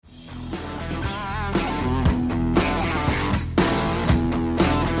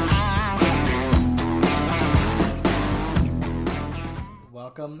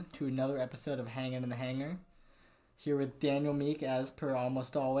welcome to another episode of Hangin' in the Hangar. Here with Daniel Meek, as per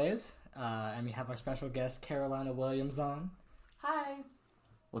almost always. And we have our special guest, Carolina Williams, on. Hi.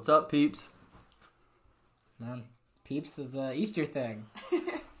 What's up, peeps? Man, peeps is a Easter thing.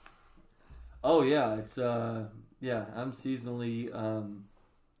 Oh, yeah, it's, I'm seasonally,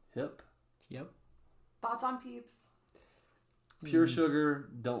 hip. Yep. Thoughts on Peeps? Pure sugar,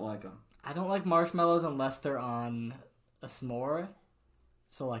 don't like them. I don't like marshmallows unless they're on a s'more.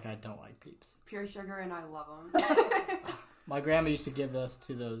 So, I don't like Peeps. Pure sugar, and I love them. My grandma used to give us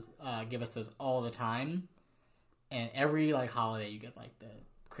those all the time. And every, holiday you get, the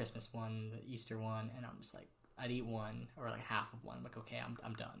Christmas one, the Easter one, and I'm just I'd eat one, or half of one. I'm okay,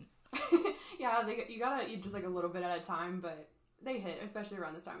 I'm done. Yeah, you gotta eat just a little bit at a time, but they hit, especially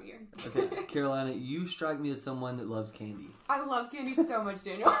around this time of year. Okay, Carolina, you strike me as someone that loves candy. I love candy so much,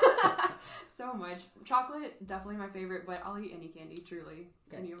 Daniel. So much. Chocolate, definitely my favorite, but I'll eat any candy, truly.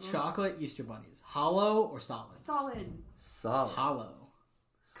 Okay. Any of them. Chocolate Easter bunnies. Hollow or solid? Solid. Hollow.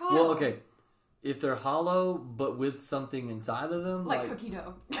 Kyle. Well, okay, if they're hollow, but with something inside of them, cookie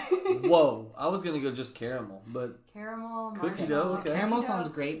dough. Whoa, I was gonna go just caramel, but Caramel, cookie dough, okay. Caramel sounds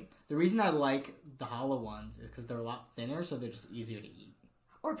great. The reason I like the hollow ones is because they're a lot thinner, so they're just easier to eat.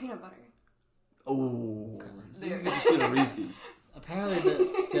 or peanut butter. Oh, so you There. can just get a Reese's. Apparently,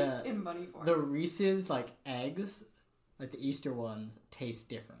 the In bunny form. the Reese's eggs, the Easter ones, taste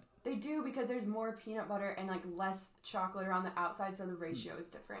different. They do, because there's more peanut butter and less chocolate around the outside, so the ratio is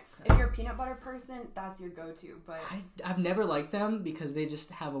different. If you're a peanut butter person, that's your go-to, but I've never liked them because they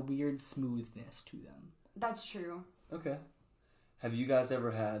just have a weird smoothness to them. that's true. Okay. Have you guys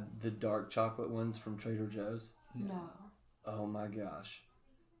ever had the dark chocolate ones from Trader Joe's? No. Oh my gosh.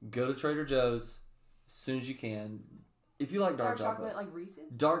 Go to Trader Joe's as soon as you can. If you like dark chocolate. Like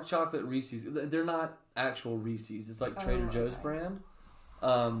Reese's? Dark chocolate Reese's. They're not actual Reese's. It's Trader Joe's brand.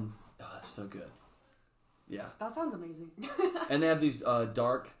 Oh, that's so good. Yeah. That sounds amazing. And they have these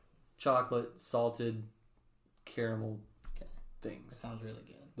dark chocolate salted caramel things. Sounds really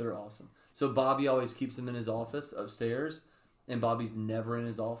good. They're awesome. So Bobby always keeps them in his office upstairs, and Bobby's never in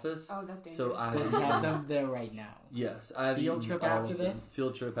his office. Oh, that's dangerous. So I Does have them there right now. Yes, I have Field eaten trip all after of them. this?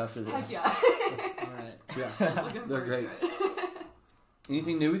 Field trip after this. Heck yeah. All right. Yeah, Looking they're forward great. to it.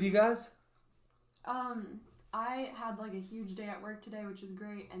 Anything new with you guys? I had a huge day at work today, which is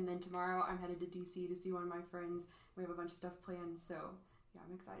great, and then tomorrow I'm headed to DC to see one of my friends. We have a bunch of stuff planned, so yeah,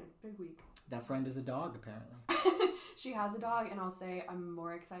 I'm excited. Big week. That friend is a dog, apparently. She has a dog, and I'll say I'm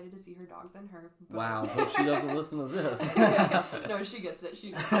more excited to see her dog than her. But... Wow, hope she doesn't listen to this. No, she gets it.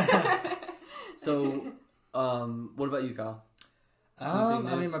 She knows it. So, what about you, Kyle?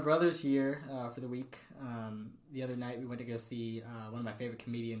 My brother's here for the week. The other night we went to go see one of my favorite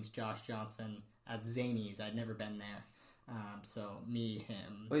comedians, Josh Johnson, at Zany's. I'd never been there. So me,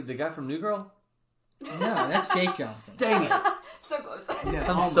 him. Wait, the guy from New Girl? No, that's Jake Johnson. Dang it. So close. No, I'm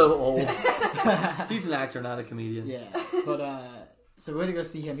almost. so old. He's an actor, not a comedian. Yeah, but so we went to go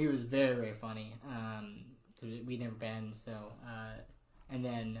see him. He was very, very funny. We'd never been, so and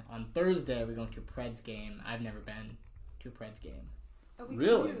then on Thursday we're going to a Preds game. I've never been to a Preds game. Oh, we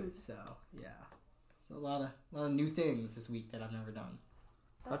Really? confused. So yeah, so a lot of new things this week that I've never done.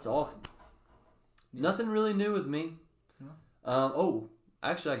 That's awesome. Yeah. Nothing really new with me. No?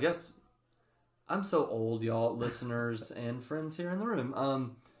 Actually, I guess I'm so old, y'all, listeners and friends here in the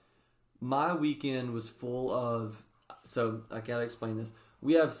room. My weekend was full of... So, I gotta explain this.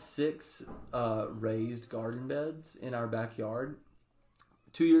 We have 6 raised garden beds in our backyard.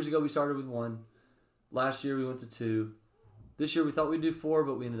 2 years ago, we started with 1. Last year, we went to 2. This year, we thought we'd do 4,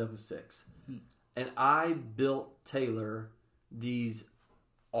 but we ended up with 6. And I built Taylor these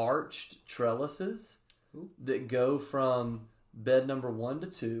arched trellises that go from bed number 1 to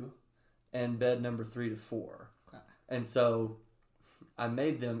 2 and bed number 3 to 4. Okay. And so I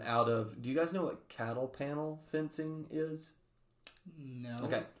made them out of... Do you guys know what cattle panel fencing is? No.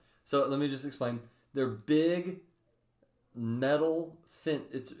 Okay. So let me just explain. They're big metal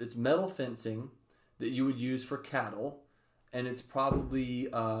it's metal fencing that you would use for cattle, and it's probably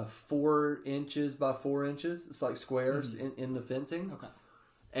 4 inches by 4 inches. It's like squares in the fencing. Okay.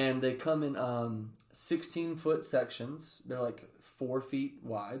 And they come in 16-foot sections. They're 4 feet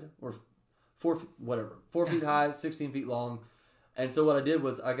wide, or 4 feet high, 16 feet long. And so what I did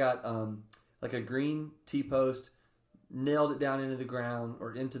was I got a green T-post, nailed it down into the ground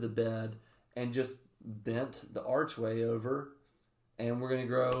or into the bed, and just bent the archway over. And we're going to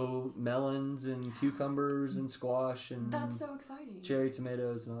grow melons and cucumbers and squash and That's so exciting. cherry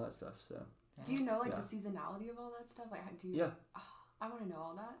tomatoes and all that stuff. So, Do you know Yeah. the seasonality of all that stuff? Do you? Yeah. Oh, I want to know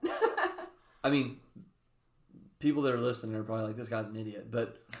all that. I mean, people that are listening are probably like, this guy's an idiot.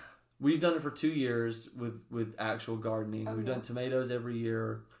 But we've done it for 2 years with actual gardening. We've done tomatoes every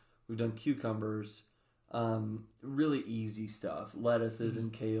year. We've done cucumbers. Really easy stuff. Lettuces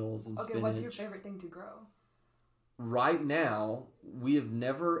and kales and spinach. What's your favorite thing to grow? Right now, we have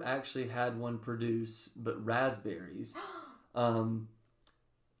never actually had one produce, but raspberries.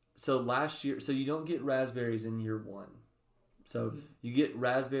 So last year, so you don't get raspberries in year one. So you get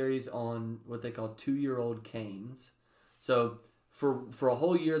raspberries on what they call 2-year-old canes. So for a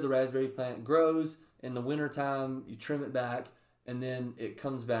whole year, the raspberry plant grows. In the wintertime, you trim it back, and then it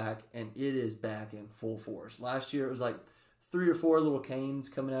comes back, and it is back in full force. Last year, it was like 3 or 4 little canes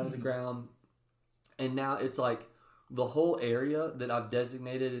coming out of the ground. And now it's like the whole area that I've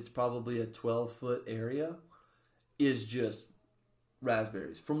designated, it's probably a 12-foot area, is just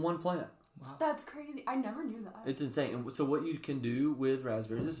raspberries from one plant. Wow. That's crazy. I never knew that. It's insane. And so what you can do with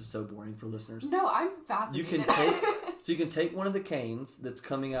raspberries, this is so boring for listeners. No, I'm fascinated. You can take one of the canes that's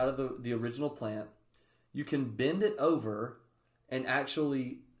coming out of the original plant. You can bend it over and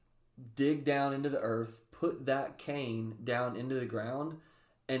actually dig down into the earth, put that cane down into the ground,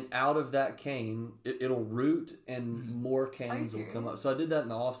 and out of that cane, it'll root and more canes will come up. So I did that in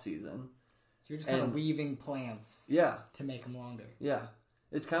the off season. You're just kind of weaving plants to make them longer. Yeah.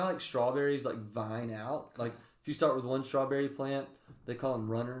 It's kind of like strawberries, like vine out. Like if you start with one strawberry plant, they call them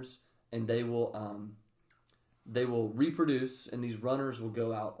runners, and they will reproduce, and these runners will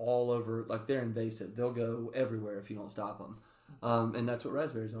go out all over. Like they're invasive; they'll go everywhere if you don't stop them. And that's what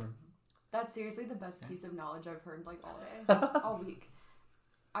raspberries are. That's seriously the best piece of knowledge I've heard like all day, all week.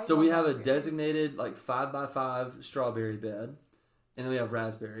 So we have a designated like 5x5 strawberry bed. And then we have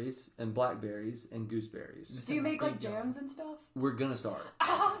raspberries and blackberries and gooseberries. Do you make like jams and stuff? We're gonna start.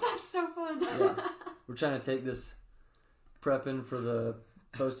 Oh, that's so fun. Yeah. We're trying to take this prepping for the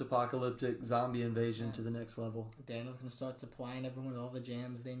post-apocalyptic zombie invasion to the next level. Daniel's gonna start supplying everyone with all the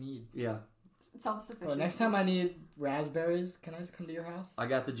jams they need. Yeah. Self-sufficient. Well, next time I need raspberries, can I just come to your house? I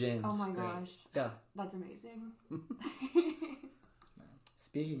got the jams. Oh my gosh. Yeah. That's amazing.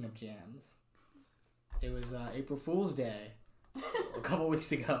 Speaking of jams, it was April Fool's Day. A couple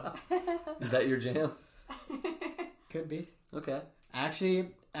weeks ago. Is that your jam? Could be. Okay. Actually,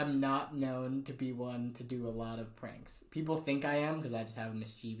 I'm not known to be one to do a lot of pranks. People think I am because I just have a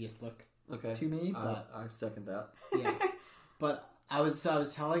mischievous look to me. But I second that. Yeah. But I was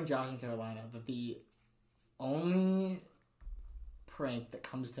telling Josh and Carolina that the only prank that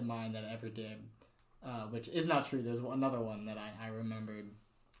comes to mind that I ever did, which is not true. There's another one that I remembered,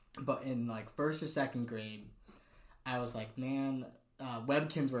 but in like 1st or 2nd grade. I was like, man,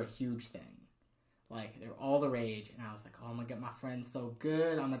 webkins were a huge thing. Like, they were all the rage. And I was like, oh, I'm going to get my friends so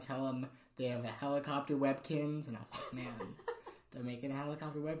good. I'm going to tell them they have a helicopter webkins. And I was like, man, they're making a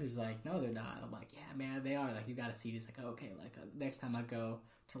helicopter webkins. He's like, no, they're not. I'm like, yeah, man, they are. Like, you got to see. He's like, okay, like, next time I go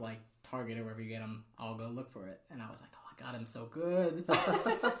to, like, Target or wherever you get them, I'll go look for it. And I was like, oh, I got him so good.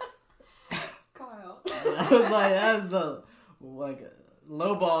 Kyle. I was like, that's the, like,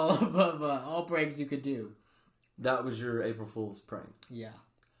 low ball of all pranks you could do. That was your April Fool's prank. Yeah.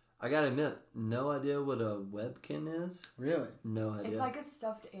 I gotta admit, no idea what a webkin is. Really? No idea. It's like a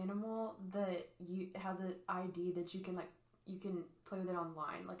stuffed animal that has an ID that you can play with it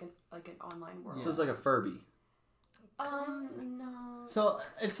online, like an online world. So it's like a Furby. No. So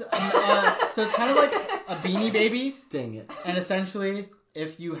it's kind of like a Beanie Baby. Dang it! And essentially,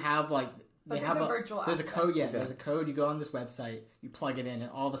 if you have like there's a virtual there's aspect. A code. Yeah, there's a code. You go on this website, you plug it in,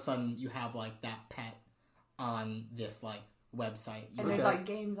 and all of a sudden you have like that pet on this like website. And there's like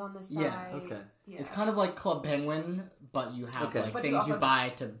games on the side. Yeah. Okay. Yeah. It's kind of like Club Penguin, but you have like but things you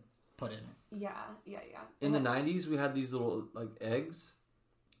buy to put in it. Yeah. In the 90s, we had these little like eggs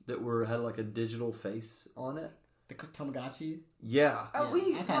that had like a digital face on it. The Tamagotchi. Yeah. Oh,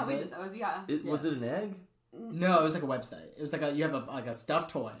 yeah. I've had we did those. Yeah. Was it an egg? No, it was like a website. It was like you have a stuffed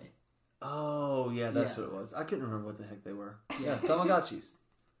toy. Oh yeah, that's what it was. I couldn't remember what the heck they were. Yeah, Tamagotchis.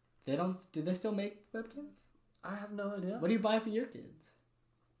 Do they still make webkins? I have no idea. What do you buy for your kids?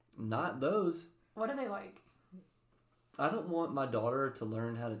 Not those. What are they like? I don't want my daughter to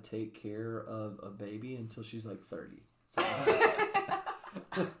learn how to take care of a baby until she's like 30. So.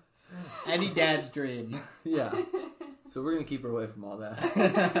 Any dad's dream. Yeah. So we're going to keep her away from all that.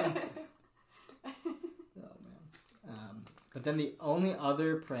 Oh, man. But then the only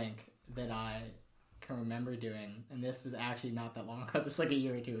other prank that I can remember doing, and this was actually not that long ago, this was like a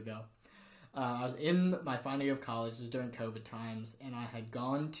year or two ago. I was in my final year of college. This was during COVID times, and I had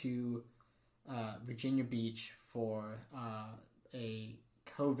gone to Virginia Beach for a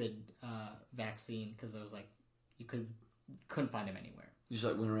COVID vaccine because it was like you couldn't find them anywhere. You just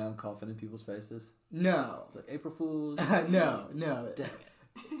like went around coughing in people's faces. No. It's like April Fools. No.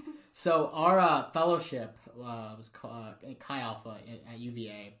 So our fellowship was called Chi Alpha at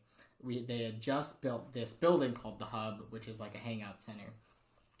UVA. They had just built this building called the Hub, which is like a hangout center,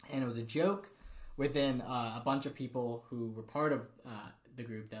 and it was a joke within a bunch of people who were part of the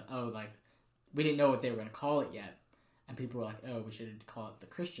group that we didn't know what they were going to call it yet, and people were like, we should call it the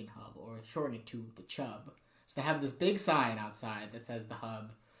Christian Hub or shorten it to the Chub. So they have this big sign outside that says the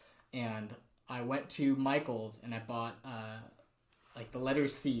Hub, and I went to Michael's and I bought the letter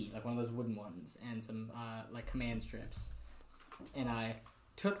C, like one of those wooden ones, and some command strips. And I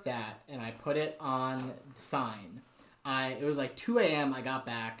took that and I put it on the sign. It was like 2 a.m. I got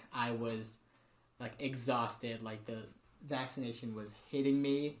back. I was like exhausted. Like the vaccination was hitting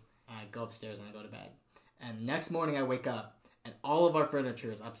me. And I go upstairs and I go to bed. And the next morning I wake up and all of our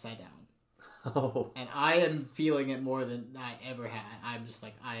furniture is upside down. Oh. And I am feeling it more than I ever had. I'm just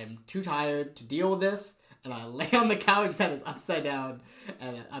like, I am too tired to deal with this. And I lay on the couch that is upside down.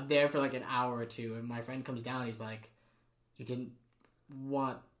 And I'm there for like an hour or two. And my friend comes down. He's like, you didn't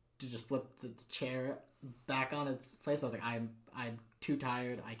want to just flip the chair back on its place? I was like, I'm too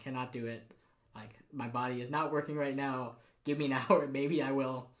tired. I cannot do it. Like, my body is not working right now. Give me an hour. Maybe I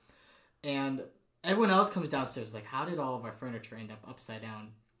will. And everyone else comes downstairs like, how did all of our furniture end up upside down?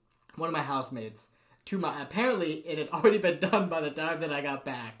 One of my housemates, apparently it had already been done by the time that I got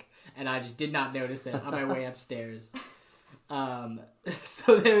back. And I just did not notice it on my way upstairs.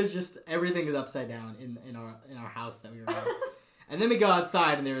 So there was just, everything is upside down in our house that we were in. And then we go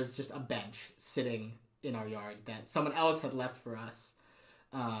outside and there was just a bench sitting in our yard that someone else had left for us.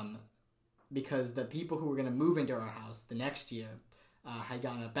 Because the people who were going to move into our house the next year had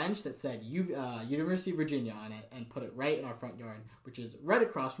gotten a bench that said University of Virginia on it and put it right in our front yard, which is right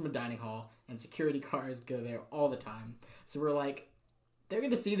across from a dining hall, and security cars go there all the time. So we're like, they're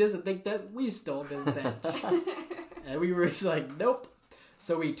going to see this and think that we stole this bench. And we were just like, nope.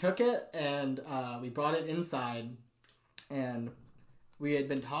 So we took it and we brought it inside, and we had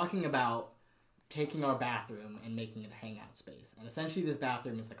been talking about taking our bathroom and making it a hangout space. And essentially this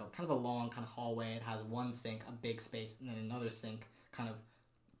bathroom is like a kind of a long kind of hallway. It has one sink, a big space, and then another sink kind of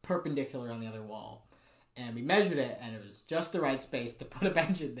perpendicular on the other wall. And we measured it, and it was just the right space to put a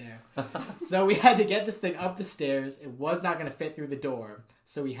bench in there. So we had to get this thing up the stairs. It was not going to fit through the door.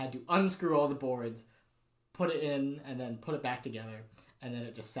 So we had to unscrew all the boards, put it in, and then put it back together. And then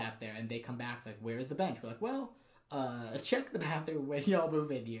it just sat there. And they come back like, where's the bench? We're like, well, check the bathroom when y'all move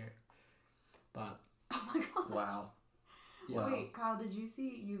in here. But oh my gosh. Wow. Yeah. Wait, Kyle, did you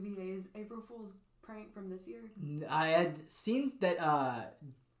see UVA's April Fool's prank from this year? I had seen that,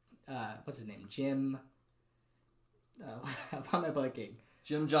 what's his name? Jim... why am I blanking?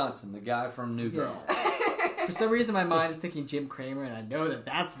 Jim Johnson, the guy from New Girl. Yeah. For some reason, my mind is thinking Jim Cramer, and I know that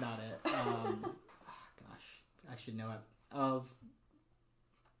that's not it. Gosh, I should know it.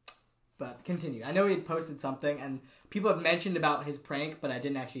 But continue. I know he had posted something, and people have mentioned about his prank, but I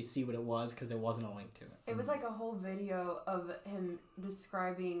didn't actually see what it was because there wasn't a link to it. It was like a whole video of him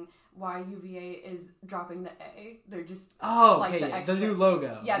describing why UVA is dropping the A. They're just the new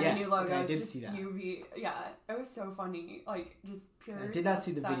logo. Yeah, the new logo. Okay, I did just see that. Yeah, it was so funny. Like just pure. I did not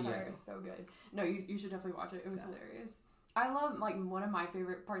see the satire. video. It was so good. No, you should definitely watch it. It was hilarious. I love one of my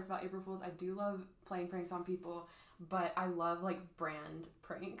favorite parts about April Fools. I do love playing pranks on people, but I love brand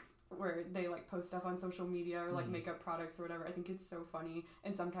pranks where they post stuff on social media or makeup products or whatever. I think it's so funny,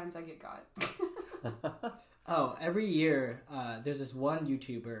 and sometimes I get got. Oh, every year there's this one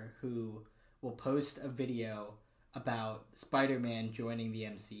YouTuber who will post a video about Spider-Man joining the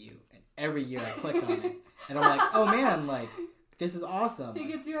MCU, and every year I click on it and I'm like, oh man, this is awesome. He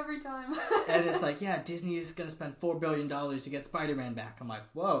gets you every time. And it's like, yeah, Disney is going to spend $4 billion to get Spider-Man back. I'm like,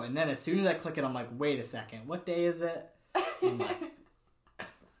 whoa. And then as soon as I click it, I'm like, wait a second. What day is it? I'm like...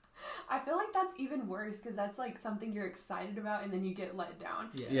 I feel like that's even worse because that's something you're excited about and then you get let down.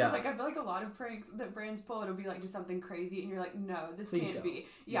 Yeah. I feel like a lot of pranks that brands pull, it'll be just something crazy and you're like, no, this Please can't don't. be.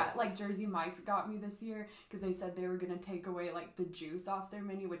 Yeah, Jersey Mike's got me this year because they said they were going to take away the juice off their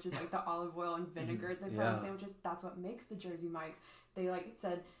menu, which is the olive oil and vinegar they put on sandwiches. That's what makes the Jersey Mike's. They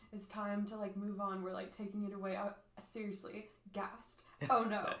said, it's time to move on. We're taking it away. Seriously, gasped. Oh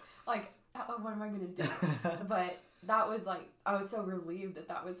no. What am I going to do? But that was I was so relieved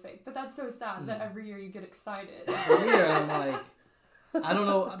that was fake. But that's so sad that every year you get excited. Every year I'm I don't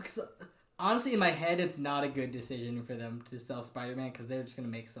know, because honestly in my head it's not a good decision for them to sell Spider-Man because they're just going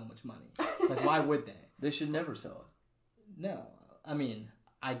to make so much money. It's why would they? They should never sell it. No. I mean,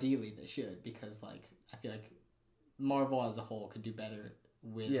 ideally they should because I feel like Marvel as a whole could do better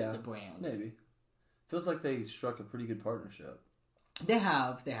with the brand. Maybe. Feels like they struck a pretty good partnership. They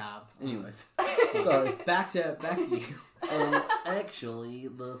have. Anyways, sorry. Back to you. Actually,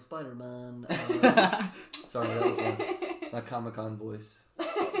 the Spider-Man. Sorry, that was my Comic-Con voice.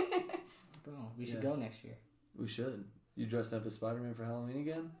 Bro, we should go next year. We should. You dressed up as Spider-Man for Halloween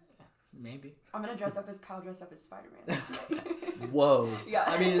again? Maybe. I'm gonna dress up as Kyle, dressed up as Spider-Man. Whoa. Yeah.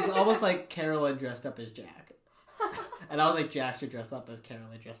 I mean, it's almost like Carolyn dressed up as Jack. And I was like, Jack should dress up as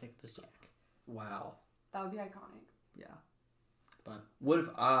Carolyn dressed up as Jack. Wow. That would be iconic. Yeah. But what if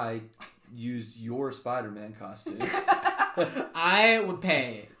I used your Spider-Man costume? I would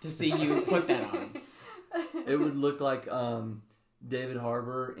pay to see you put that on. It would look like David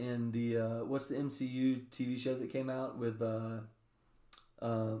Harbour in the what's the MCU TV show that came out with oh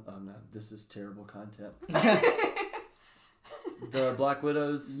no, this is terrible content. The Black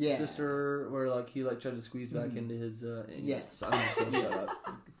Widow's sister, where like he like tried to squeeze back into his yes. I'm just gonna shut up.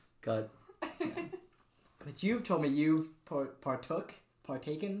 Cut. Yeah. But you've told me you've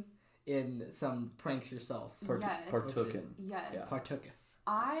partaken in some pranks yourself. Partooken. Yes. Yeah. Partooketh.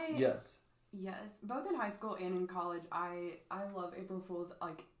 Yes, both in high school and in college, I love April Fool's,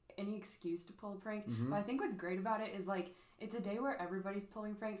 like, any excuse to pull a prank. Mm-hmm. But I think what's great about it is, like, it's a day where everybody's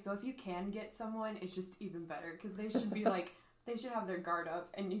pulling pranks, so if you can get someone, it's just even better, because they should be, like, they should have their guard up,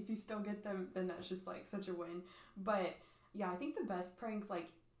 and if you still get them, then that's just, like, such a win. But, yeah, I think the best pranks, like,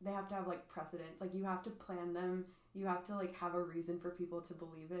 they have to have, like, precedence. Like, you have to plan them, you have to, like, have a reason for people to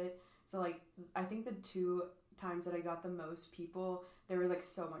believe it. So, like, I think the 2 times that I got the most people, there was like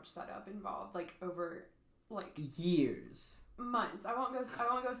so much setup involved, like over like years, months. I won't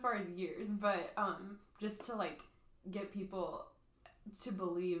go as far as years, but just to like get people to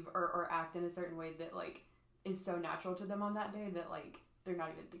believe or act in a certain way that like is so natural to them on that day that like they're not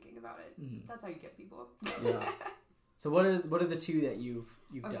even thinking about it. Mm-hmm. That's how you get people. Yeah. So what are the 2 that you've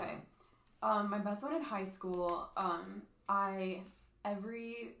okay. done? My best one in high school. I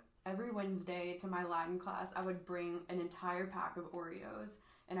every Wednesday to my Latin class, I would bring an entire pack of Oreos,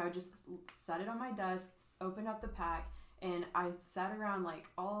 and I would just set it on my desk, open up the pack, and I sat around like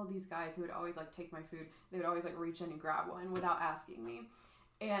all of these guys who would always like take my food. They would always like reach in and grab one without asking me,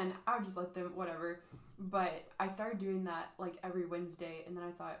 and I would just let them, whatever. But I started doing that like every Wednesday, and then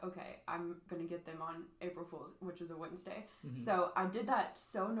I thought, okay, I'm gonna get them on April Fool's, which is a Wednesday. Mm-hmm. So I did that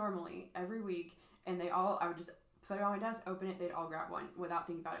so normally every week, and I would just put it on my desk, open it, they'd all grab one without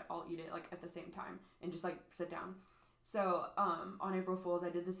thinking about it. I'll eat it like at the same time and just like sit down. So on April Fool's, I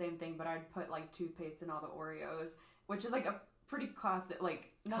did the same thing, but I'd put like toothpaste in all the Oreos, which is like a pretty classic,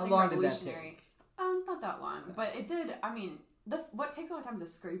 like nothing How long revolutionary. Did that take? Not that long, but it did. I mean, what takes a lot of time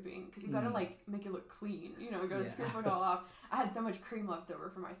is scraping, because you gotta like make it look clean. You know, you gotta scrape it all off. I had so much cream left over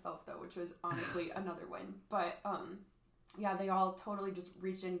for myself though, which was honestly another win. But yeah, they all totally just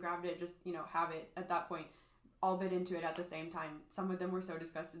reached in, grabbed it, just have it at that point. All bit into it at the same time. Some of them were so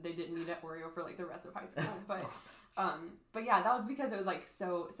disgusted they didn't eat an Oreo for like the rest of high school. But yeah, that was because it was like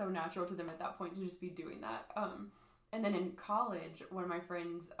so natural to them at that point to just be doing that. And then in college, one of my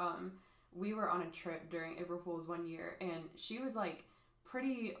friends, we were on a trip during April Fool's one year, and she was like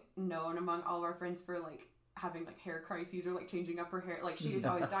pretty known among all of our friends for like having like hair crises or like changing up her hair. Like she was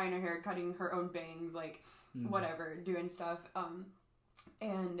always dyeing her hair, cutting her own bangs, like whatever, doing stuff.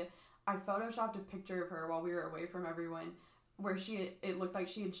 And I photoshopped a picture of her while we were away from everyone, where it looked like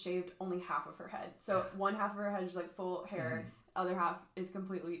she had shaved only half of her head. So one half of her head is like full hair, other half is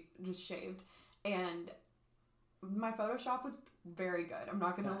completely just shaved. And my Photoshop was very good. I'm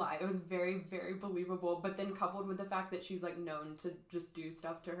not gonna lie. It was very, very believable. But then coupled with the fact that she's like known to just do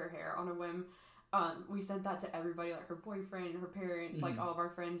stuff to her hair on a whim, we sent that to everybody, like her boyfriend, her parents, like all of our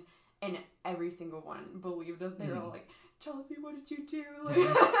friends, and every single one believed us. They were all like, Chelsea, what did you do? Like,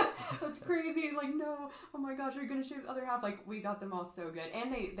 that's crazy. Like, no, oh my gosh, are you gonna shave the other half? Like, we got them all so good,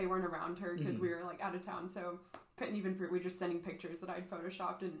 and they weren't around her because we were like out of town, so couldn't even prove. We were just sending pictures that I'd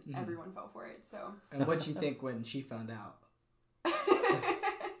photoshopped, and everyone fell for it. So. And what'd you think when she found out?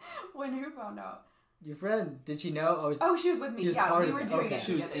 When who found out? Your friend, did she know? Oh, she was with me. Yeah, we were doing it.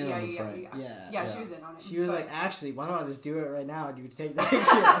 She was in on the prank. Yeah, she was in on it. She was like, actually, why don't I just do it right now and you take the picture?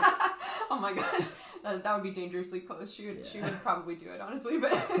 Oh my gosh, that would be dangerously close. She would probably do it, honestly.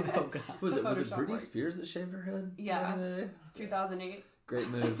 But oh god, was it Britney Spears that shaved her head? Yeah, 2008. Great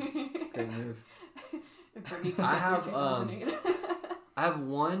move. Great move. I have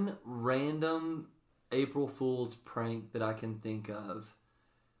one random April Fool's prank that I can think of,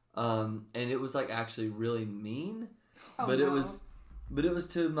 and it was like actually really mean, but it was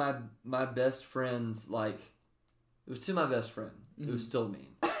to my best friend's, like, it was to my best friend. It was still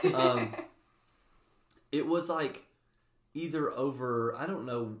mean. It was like either over, I don't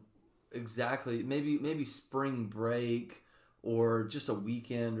know exactly, maybe spring break or just a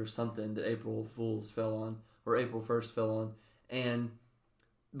weekend or something that April Fool's fell on, or April 1st fell on. And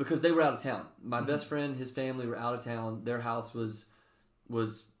because they were out of town. My best friend, his family were out of town. Their house was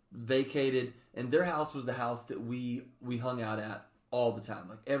vacated, and their house was the house that we hung out at all the time.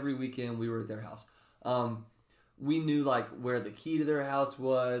 Like every weekend we were at their house. We knew like where the key to their house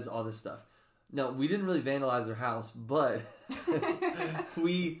was, all this stuff. No, we didn't really vandalize their house, but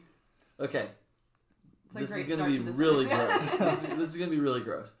okay. This is going to be really gross. This is going to be really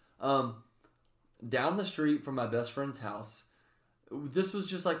gross. Down the street from my best friend's house, this was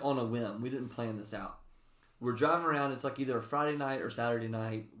just like on a whim. We didn't plan this out. We're driving around. It's like either a Friday night or Saturday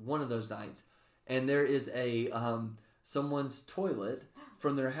night, one of those nights. And there is a someone's toilet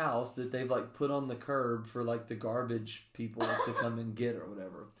from their house that they've like put on the curb for like the garbage people to come and get or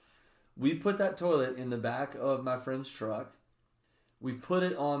whatever. We put that toilet in the back of my friend's truck. We put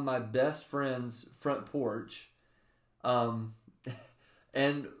it on my best friend's front porch.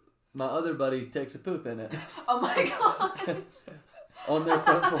 And my other buddy takes a poop in it. Oh my god. On their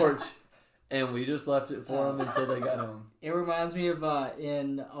front porch. And we just left it for them until they got home. It reminds me of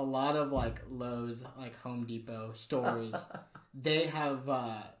in a lot of like Lowe's, like Home Depot stores, they have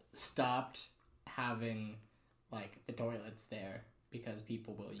stopped having like the toilets there because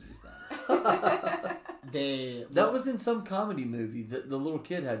people will use them. That was in some comedy movie that the little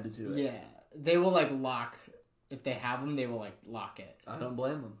kid had to do it. Yeah, they will like lock, if they have them, they will like lock it. I don't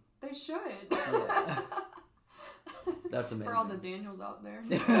blame them. They should. Yeah. That's amazing. For all the Daniels out there.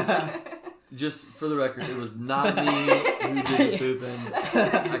 Just for the record, it was not me who did the pooping.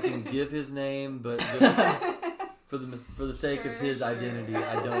 I can give his name, but just for the sake of his identity,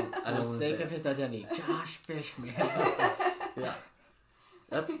 I don't. For the sake of his identity, Josh Fishman. Yeah,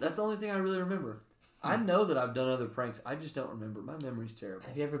 that's the only thing I really remember. I know that I've done other pranks. I just don't remember. My memory's terrible.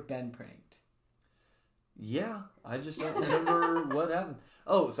 Have you ever been pranked? Yeah, I just don't remember what happened.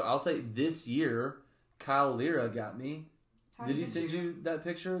 Oh, so I'll say this year, Kyle Lira got me. Did he send you that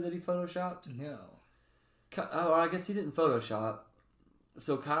picture that he photoshopped? No. Oh, I guess he didn't Photoshop.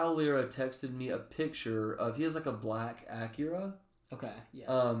 So Kyle Lira texted me a picture of, he has like a black Acura. Okay,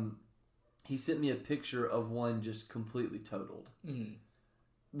 yeah. He sent me a picture of one just completely totaled. Mm.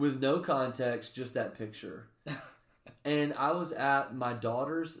 With no context, just that picture. And I was at my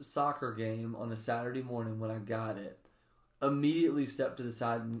daughter's soccer game on a Saturday morning when I got it. Immediately stepped to the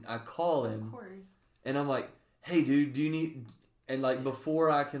side and I call him. Of course. And I'm like, hey dude, do you need, and like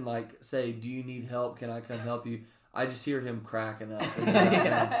before I can like say, do you need help? Can I come help you? I just hear him cracking up.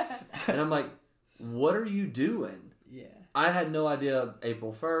 And I'm like, what are you doing? Yeah. I had no idea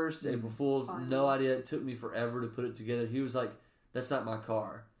April 1st, April Fool's, no idea. It took me forever to put it together. He was like, that's not my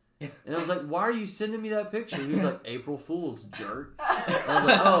car. And I was like, why are you sending me that picture? He was like, April Fool's, jerk. And I was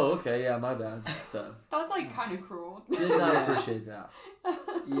like, oh, okay, yeah, my bad. So that's like kind of cruel. Did not appreciate that.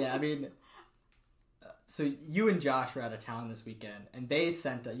 Yeah, I mean, so you and Josh were out of town this weekend, and they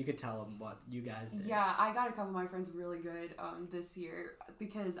sent you could tell them what you guys did. Yeah, I got a couple of my friends really good this year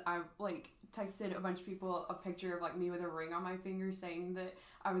because I like texted a bunch of people a picture of like me with a ring on my finger saying that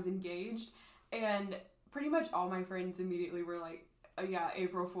I was engaged, and pretty much all my friends immediately were like, yeah,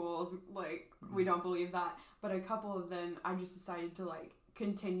 April Fools, like, we don't believe that. But a couple of them, I just decided to like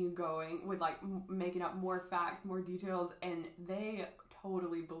continue going with like making up more facts, more details, and they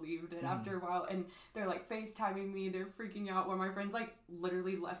totally believed it after a while. And they're like FaceTiming me, they're freaking out. One of my friends like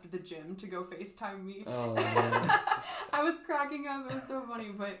literally left the gym to go FaceTime me. Oh man. I was cracking up, it was so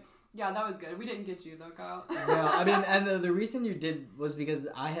funny. But yeah, that was good. We didn't get you though, Kyle. No, I mean, and the reason you did was because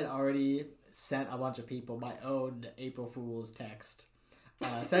I had already sent a bunch of people my own April Fool's text.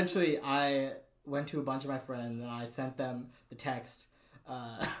 Essentially, I went to a bunch of my friends and I sent them the text,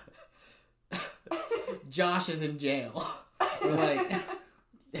 Josh is in jail. Or like,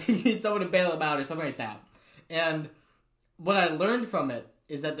 you need someone to bail him out or something like that. And what I learned from it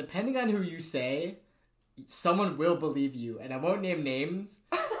is that depending on who you say, someone will believe you. And I won't name names,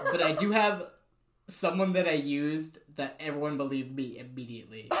 but I do have someone that I used that everyone believed me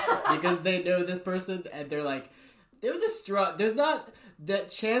immediately. Because they know this person and they're like, there's not, the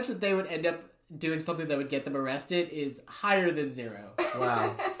chance that they would end up doing something that would get them arrested is higher than 0.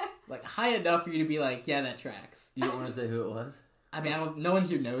 Wow. Like, high enough for you to be like, yeah, that tracks. You don't want to say who it was? I mean, no one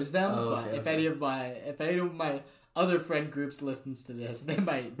here knows them, but okay, if any of my other friend groups listens to this, they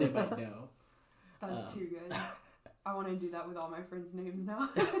might know. That's too good. I want to do that with all my friends' names now.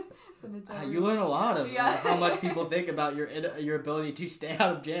 You learn a lot of how much people think about your ability to stay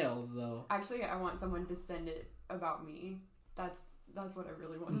out of jail. So actually, I want someone to send it about me. That's what I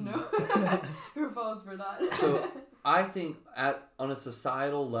really want to know. Who falls for that? So I think on a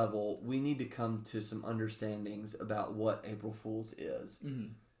societal level, we need to come to some understandings about what April Fool's is.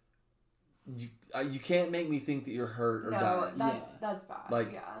 Mm-hmm. You can't make me think that you're hurt or dying. That's bad.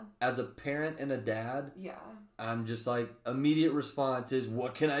 Like, as a parent and a dad, yeah, I'm just like, immediate response is,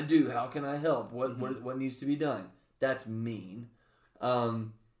 what can I do? How can I help? What needs to be done? That's mean.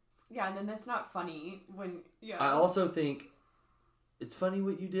 Yeah, and then that's not funny when, I also think it's funny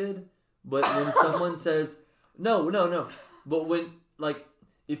what you did, but when someone says, no, but when, like,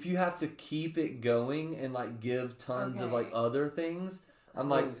 if you have to keep it going and, like, give tons of, like, other things, I'm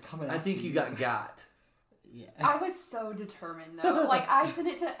like, I think you got. Yeah. I was so determined, though. Like, I sent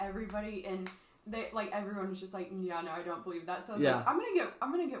it to everybody, and everyone was just like, yeah, no, I don't believe that. So I was like, I'm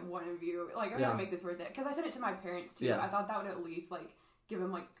gonna get one of you. Like, I'm gonna make this worth it. Because I sent it to my parents, too. Yeah. I thought that would at least, like, give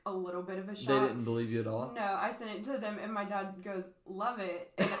them, like, a little bit of a shot. They didn't believe you at all? No, I sent it to them, and my dad goes, love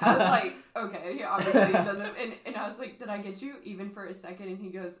it. And I was like, okay, he obviously doesn't. And I was like, did I get you even for a second? And he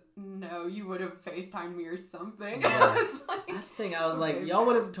goes, no, you would have FaceTimed me or something. And I was like, that's the thing. I was like, y'all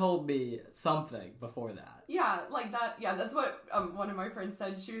would have told me something before that. Yeah, like that. Yeah, that's what one of my friends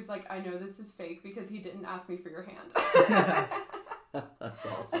said. She was like, I know this is fake because he didn't ask me for your hand. That's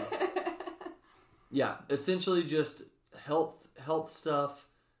awesome. Yeah, essentially just health stuff,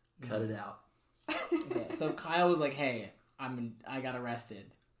 cut it out. Okay, so Kyle was like, hey, I got arrested.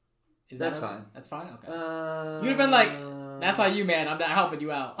 That's fine. That's fine? Okay. You'd have been like, that's on you, man. I'm not helping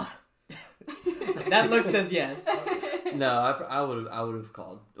you out. That look says yes. No, I would have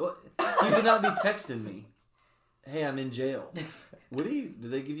called. You did not be texting me. Hey, I'm in jail. Do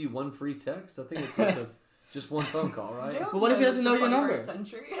they give you one free text? I think it's just one phone call, right? Jail but what if he doesn't know your number?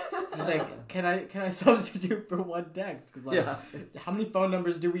 Century. He's like, can I substitute for one text? Because how many phone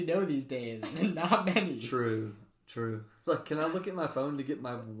numbers do we know these days? Not many. True. Like, can I look at my phone to get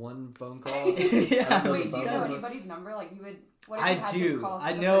my one phone call? Yeah. Wait, do you know anybody's number? Like, you would. What if you had to call the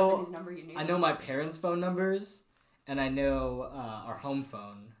person whose number you knew? I know my parents' phone numbers, and I know our home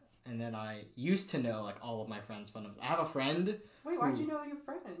phone. And then I used to know, like, all of my friends' phone numbers. I have a friend. Wait, why'd you know your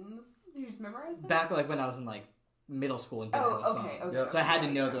friends? Did you just memorize them? Back, like, when I was in, like, middle school and didn't have a phone. Okay. So I had to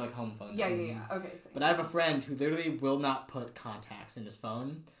know their, like, home phone Yeah. numbers. Okay. But I have a friend who literally will not put contacts in his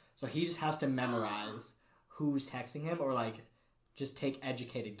phone. So he just has to memorize who's texting him or, like, just take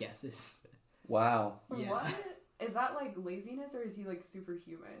educated guesses. Wow. Yeah. What? Is that, like, laziness or is he, like,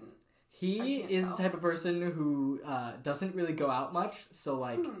 superhuman? He is the type of person who doesn't really go out much, so,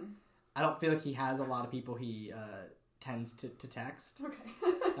 like, I don't feel like he has a lot of people he tends to text. Okay.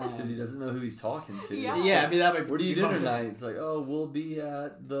 Because he doesn't know who he's talking to. Yeah, I mean, that might be... What are you doing tonight? It's like, oh, we'll be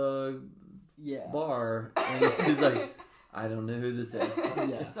at the bar. And he's like, I don't know who this is.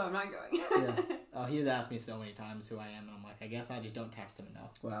 Yeah. So I'm not going. Yeah. Oh, he's asked me so many times who I am, and I'm like, I guess I just don't text him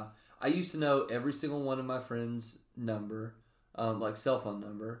enough. Wow. I used to know every single one of my friends' number, like cell phone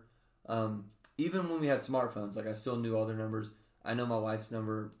number. Even when we had smartphones, like I still knew all their numbers. I know my wife's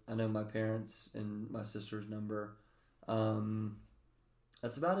number. I know my parents' and my sister's number.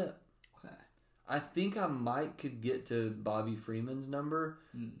 That's about it. Okay. I think I could get to Bobby Freeman's number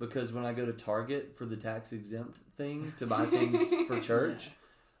because when I go to Target for the tax exempt thing to buy things for church,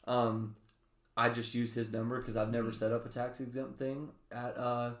 I just use his number because I've never set up a tax exempt thing at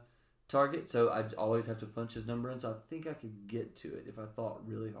Target, so I always have to punch his number in. So I think I could get to it if I thought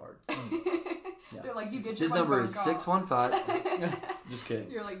really hard. Yeah. They're like, you get your his number is 615. Just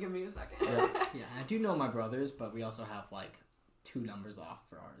kidding. You're like, give me a second. Yeah, I do know my brother's, but we also have like 2 numbers off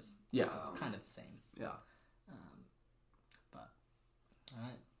for ours. Yeah, so it's kind of the same. Yeah. But all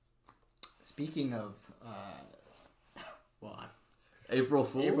right. Speaking of, April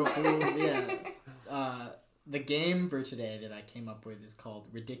Fool's. Yeah. The game for today that I came up with is called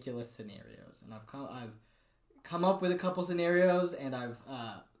Ridiculous Scenarios, and I've come up with a couple scenarios, and I've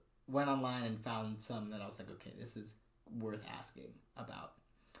went online and found some that I was like, okay, this is worth asking about.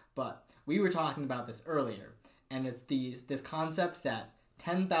 But we were talking about this earlier, and it's this concept that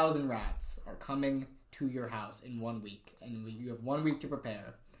 10,000 rats are coming to your house in 1 week, and you have 1 week to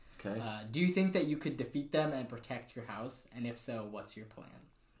prepare. Okay. Do you think that you could defeat them and protect your house? And if so, what's your plan?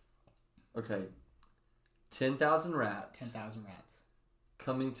 Okay. 10,000 rats. 10,000 rats.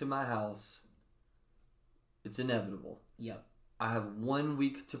 Coming to my house. It's inevitable. Yep. I have 1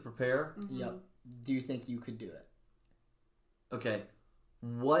 week to prepare. Mm-hmm. Yep. Do you think you could do it? Okay.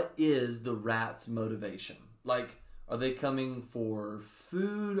 What is the rats' motivation? Like, are they coming for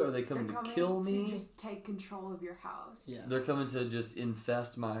food? Are they coming to kill me? To just take control of your house. Yeah. They're coming to just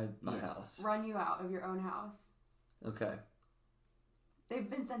infest my house. Run you out of your own house. Okay. They've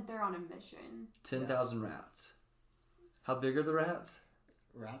been sent there on a mission. 10,000 rats. How big are the rats?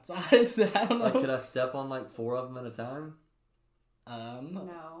 Rat size? I don't know. Like, could I step on like 4 of them at a time?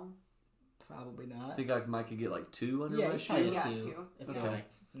 No. Probably I not. think I might could get like 2 under Yeah, my you shoe. probably Yeah, get 2. two. If Yeah. they're like,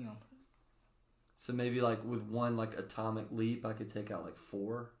 you know. So maybe like with one like atomic leap, I could take out like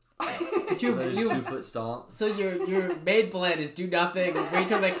 4. But You 2-foot stomp. So your main plan is do nothing, wait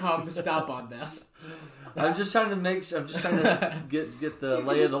till they come, stomp on them. I'm just trying to get the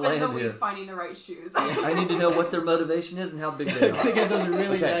lay of the land spend the here. week finding the right shoes. I need to know what their motivation is and how big they Gonna are. get those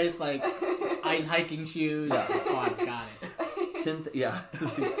really Okay. nice like ice hiking shoes. Yeah. Oh, I got it. Yeah,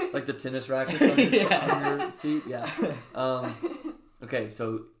 like the tennis rackets on your, Yeah. on your feet. Yeah. Okay,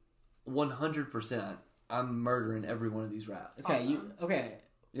 so 100%, I'm murdering every one of these rats. Okay, Awesome. okay.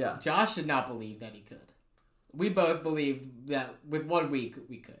 Yeah. Josh did not believe that he could. We both believed that with 1 week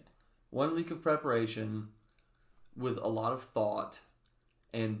we could. 1 week of preparation with a lot of thought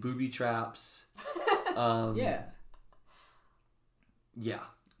and booby traps. Yeah. Yeah,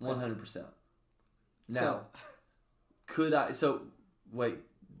 100%. Now, So, could I? So, wait,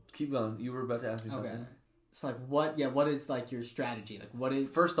 keep going. You were about to ask me something. okay. It's like what? Yeah. What is like your strategy? Like what is?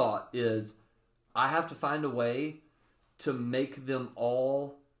 First thought is, I have to find a way to make them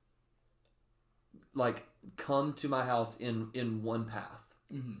all like come to my house in one path.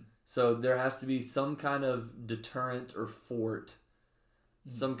 Mm-hmm. So there has to be some kind of deterrent or fort,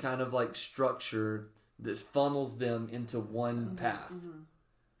 some kind of like structure that funnels them into one path,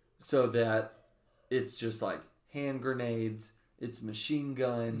 so that it's just like hand grenades, it's machine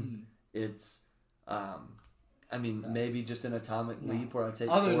gun, it's I mean, maybe just an atomic leap where I take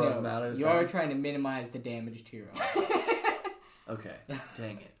 4 of them out at a you time. are trying to minimize the damage to your own. Okay,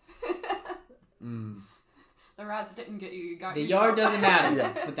 dang it. The rats didn't get you. You got The yourself. yard doesn't matter,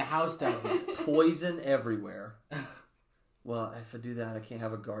 Yeah. but the house doesn't. Poison everywhere. Well, if I do that, I can't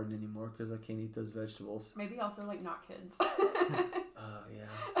have a garden anymore because I can't eat those vegetables. Maybe also like not kids. Oh,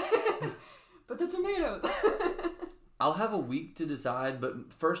 yeah. But the tomatoes. I'll have a week to decide,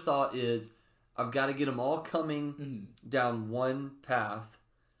 but first thought is I've got to get them all coming down one path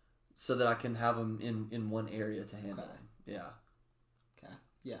so that I can have them in one area to handle them. Yeah. Okay.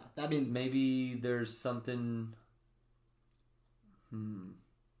 Yeah. I mean, Maybe there's something... I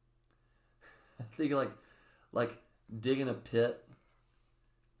think like digging a pit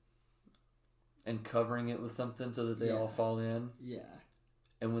and covering it with something so that they all fall in. yeah.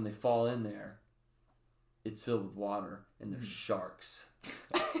 And when they fall in there, it's filled with water and there's sharks.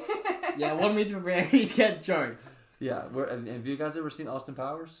 Yeah, 1 week to prepare, he's getting sharks. Yeah. Have you guys ever seen Austin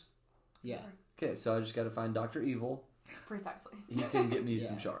Powers? Yeah. Okay, so I just got to find Dr. Evil. Precisely. He can get me Yeah.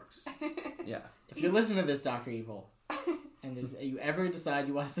 some sharks. Yeah. If you're listening to this, Dr. Evil, and you ever decide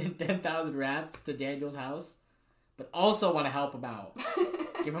you want to send 10,000 rats to Daniel's house, but also want to help him out,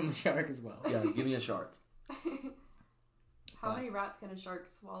 give him a shark as well. Yeah, give me a shark. How many rats can a shark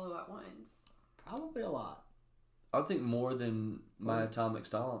swallow at once? Probably a lot. I think more than my atomic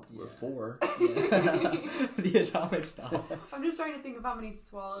stomp with 4. Yeah. The atomic stomp. I'm just trying to think of how many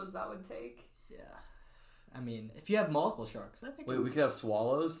swallows that would take. Yeah. I mean, if you have multiple sharks, I think... Wait, we could have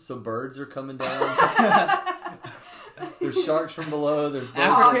swallows, so birds are coming down. There's sharks from below. There's birds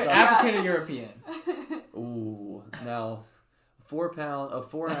African, outside. African or European. Ooh, now a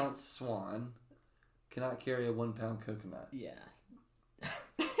 4-ounce swan cannot carry a 1-pound coconut. Yeah.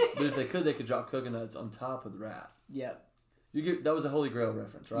 But if they could drop coconuts on top of the rat. Yep. That was a Holy Grail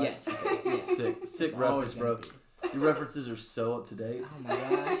reference, right? Yes. Sick It's reference, always bro. gonna be. Your references are so up to date. Oh my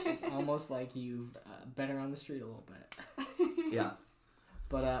gosh, it's almost like you've been around the street a little bit. Yeah.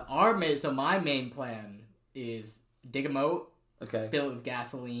 But my main plan is dig a moat, Okay. fill it with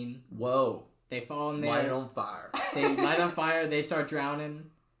gasoline. Whoa. They fall in there. Light it on fire. They light on fire. They start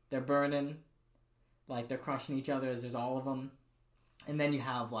drowning. They're burning. Like they're crushing each other as there's all of them. And then you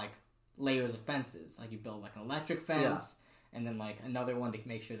have like layers of fences. Like you build like an electric fence. And then like another one to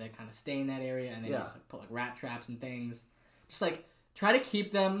make sure they kind of stay in that area, and then you just like, put like rat traps and things. Just like try to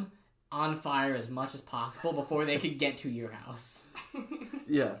keep them on fire as much as possible before they can get to your house.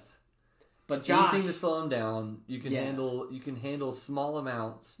 Yes. But Josh, Anything to slow them down, you can handle. You can handle small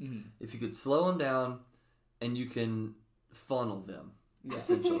amounts. Mhm. If you could slow them down, and you can funnel them,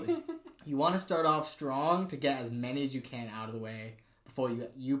 essentially. You want to start off strong to get as many as you can out of the way before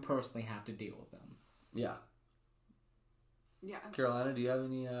you personally have to deal with them. Yeah. Yeah. Carolina, do you have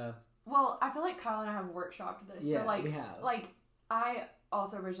any? Well, I feel like Kyle and I have workshopped this. Yeah, so like, we have. Like, I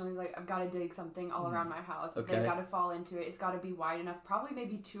also originally was like, I've got to dig something all around my house. Okay. They've got to fall into it. It's got to be wide enough. Probably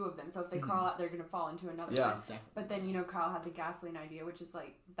maybe 2 of them. So if they crawl out, they're going to fall into another one. Exactly. But then, you know, Kyle had the gasoline idea, which is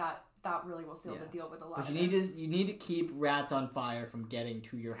like, that really will seal the deal with a lot but of you need to keep rats on fire from getting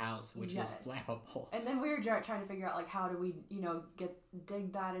to your house, which is flammable. And then we were trying to figure out, like, how do we, you know,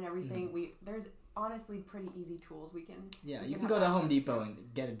 dig that and everything. There's honestly pretty easy tools we can. Yeah, you can go to Home Depot and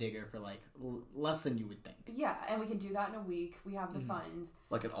get a digger for like less than you would think. Yeah, and we can do that in a week. We have the funds.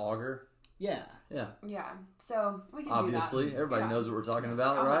 Like an auger. Yeah. Yeah, so we can Obviously, do that. everybody knows what we're talking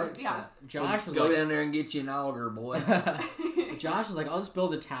about, right? Yeah. Josh was go like, down there and get you an auger, boy. Josh was like, I'll just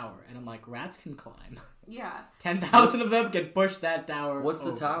build a tower, and I'm like, rats can climb. Yeah. 10,000 of them can push that tower. What's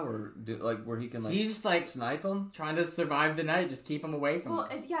the over. tower do? Like where he can like? He's just like snipe them. trying to survive the night. Just keep them away from. Well,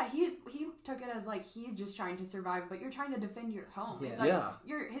 them. he took it as like he's just trying to survive, but you're trying to defend your home. Yeah.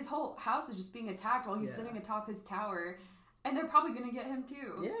 It's like his whole house is just being attacked while he's sitting atop his tower, and they're probably gonna get him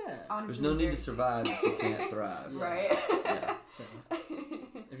too. Yeah. Honestly, There's no need to survive if you can't thrive. Right. Yeah. So,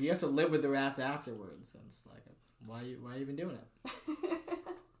 if you have to live with the rats afterwards, then it's like, why are you even doing it?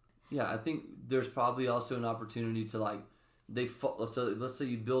 Yeah, I think there's probably also an opportunity to like let's say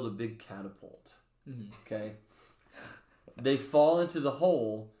you build a big catapult. Mm-hmm. Okay. They fall into the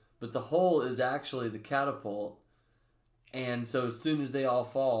hole, but the hole is actually the catapult. And so as soon as they all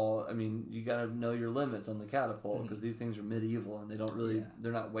fall, I mean, you got to know your limits on the catapult because these things are medieval and they don't really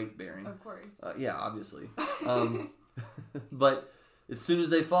they're not weight bearing. Of course. Yeah, obviously. But as soon as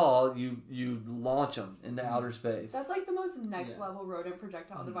they fall, you launch them into outer space. That's like the most next level rodent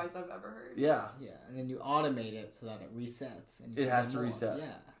projectile device I've ever heard. Yeah. Yeah, and then you automate it so that it resets. And you It can has do to more. reset.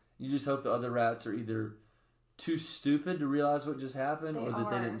 Yeah. You just hope the other rats are either too stupid to realize what just happened or that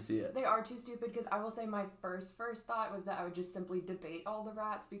they didn't see it. They are too stupid because I will say my first thought was that I would just simply debate all the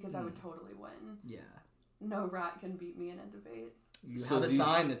rats because I would totally win. Yeah. No rat can beat me in a debate. You have a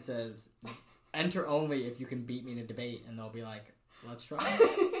sign that says, enter only if you can beat me in a debate, and they'll be like, let's try.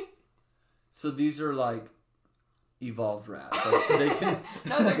 So these are like evolved rats. Like they can,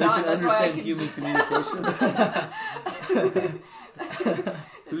 no, they're not. They can That's why I understand can... human communication.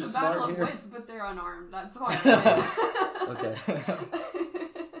 Who's it's a smart battle of here? wits, but they're unarmed. That's why I win. Okay.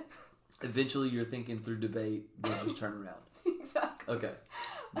 Eventually, you're thinking through debate. They'll just turn around. Exactly. Okay.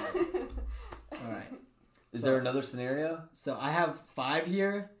 All right. Is there another scenario? So I have 5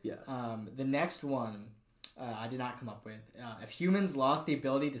 here. Yes. The next one I did not come up with. If humans lost the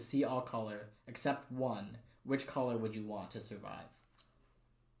ability to see all color except one, which color would you want to survive?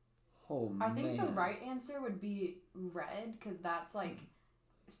 Oh, I think man. the right answer would be red because that's like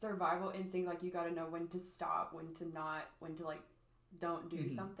survival instinct. Like you got to know when to stop, when to not, when to like don't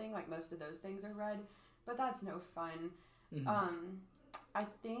do something. Like most of those things are red, but that's no fun. I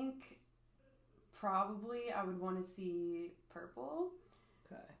think probably I would want to see purple.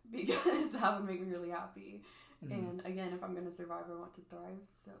 Okay. Because that would make me really happy. And again, if I'm going to survive, I want to thrive.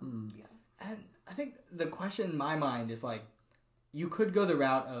 So, yeah. And I think the question in my mind is like, you could go the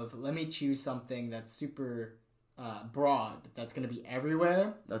route of let me choose something that's super broad, that's going to be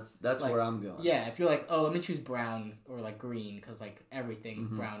everywhere. That's like, where I'm going. Yeah, if you're like, oh, let me choose brown or like green because like everything's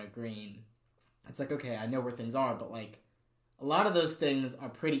brown or green. It's like, okay, I know where things are, but like a lot of those things are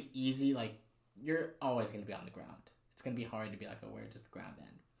pretty easy. Like you're always going to be on the ground. It's going to be hard to be like, oh, where does the ground end?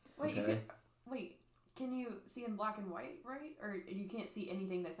 Wait, can you see in black and white, right? Or you can't see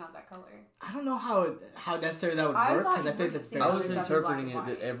anything that's not that color? I don't know how necessary that would work because I think that's very... I was Stuff in interpreting black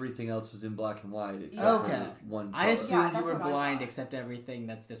it and that everything else was in black and white except Okay. for one color. I assumed you that's were what I blind thought. except everything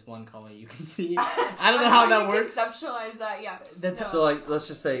that's this one color you can see. I don't know how that works. Conceptualize that, yeah. So, like, let's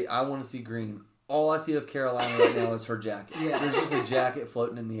just say I want to see green. All I see of Carolina right now is her jacket. Yeah. There's just a jacket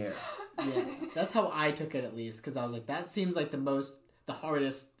floating in the air. Yeah, that's how I took it at least because I was like, that seems like the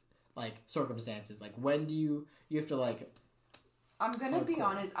hardest like circumstances. Like when do you have to like... I'm going to be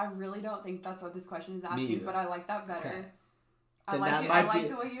honest, I really don't think that's what this question is asking, either. but I like that better. Okay. I Then like that it. might I like be...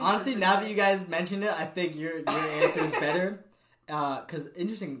 the way you Honestly, interpret now it. that you guys mentioned it, I think your answer is better. Because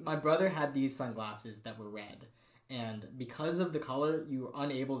interesting, my brother had these sunglasses that were red, and because of the color, you were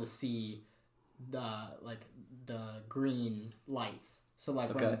unable to see the green lights. So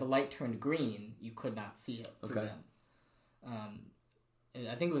like when the light turned green, you could not see it through them.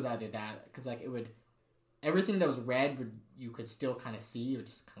 I think it was either that because like it would everything that was red you could still kind of see. It would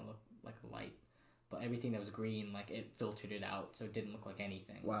just kind of look like a light, but everything that was green, like it filtered it out, so it didn't look like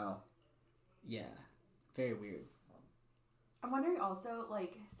anything. Wow. Yeah, very weird. I'm wondering also,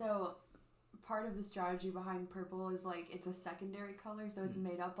 like, so part of the strategy behind purple is, like, it's a secondary color, so it's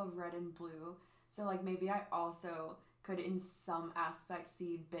made up of red and blue. So, like, maybe I also could in some aspects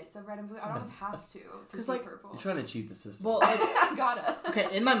see bits of red and blue. I almost have to see like, purple. You're trying to cheat the system. Well, like, I gotta. okay,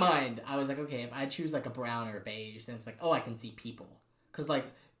 in my mind, I was like, okay, if I choose like a brown or a beige, then it's like, oh, I can see people. Because like,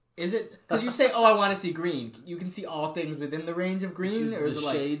 is it, because you say, oh, I want to see green. You can see all things within the range of green? Or is it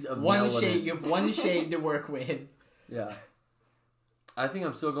like one melanin. shade, you have one shade to work with? Yeah. I think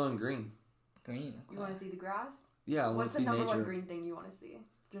I'm still going green. Green. Okay. You want to see the grass? Yeah, I want What's to the see number nature. one green thing you want to see?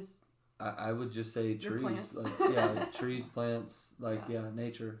 Just I would just say Your trees. plants. Like, yeah, trees, plants, like, yeah,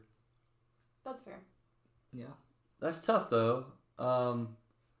 nature. that's fair. Yeah. That's tough, though.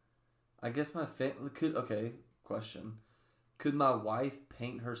 I guess my could, okay, question. Could my wife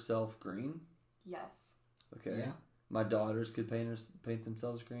paint herself green? Yes. Okay. Yeah. My daughters could paint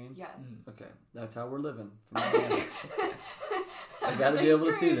themselves green? Yes. Okay, that's how we're living. I gotta be able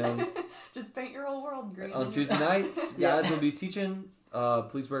to see them. Just paint your whole world green. On Tuesday nights, guys will be teaching.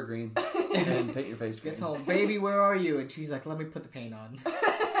 Please wear green and paint your face green. Gets home, baby, where are you? And she's like, let me put the paint on.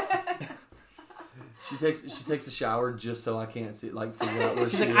 She takes a shower just so I can't see, like, figure out where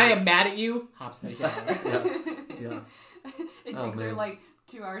She's she like, is. I am mad at you. Hops in the shower. Yeah. It Oh, takes her man. like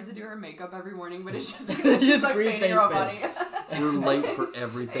 2 hours to do her makeup every morning, but it's just It's just like green painting her face whole paint. body. We're late for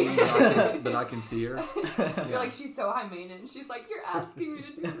everything, but I can see her. You're like, she's so high maintenance. She's like, you're asking me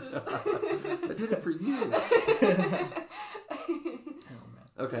to do this. I did it for you. Oh, man.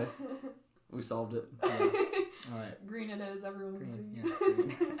 Okay. We solved it. All right. Green it is. Everyone's green. Yeah,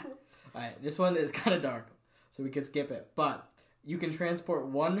 green. All right. This one is kind of dark, so we could skip it. But you can transport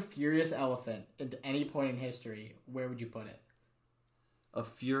one furious elephant into any point in history. Where would you put it? A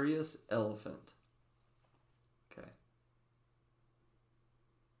furious elephant. Okay.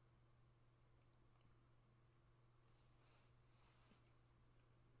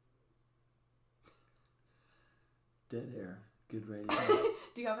 Dead air. Good radio.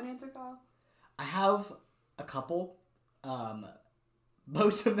 Do you have an answer, Kyle? I have a couple.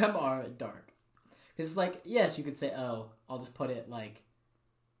 Most of them are dark. Because it's like, yes, you could say, oh, I'll just put it like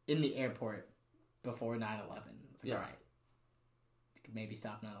in the airport before 9/11. It's like, Yeah. all right. You could maybe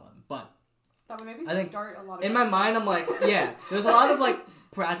stop 9/11. But That would maybe I think start a lot of. in my mind, I'm like, yeah, there's a lot of like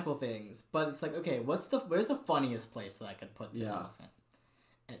practical things. But it's like, okay, where's the funniest place that I could put this Yeah. elephant?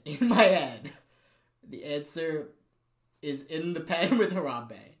 And in my head, the answer is in the pen with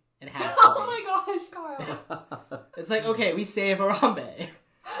Harambe. It has to be. Oh my gosh, Kyle! It's like, okay, we save Harambe.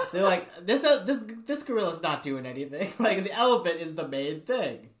 They're like, this gorilla's not doing anything. Like, the elephant is the main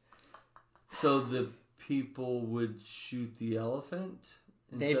thing. So the people would shoot the elephant?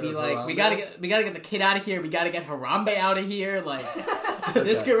 They'd instead be of like, Harambe? we gotta get the kid out of here. We gotta get Harambe out of here. Like,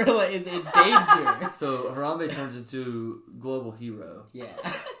 this gorilla is in danger. So Harambe turns into global hero Yeah,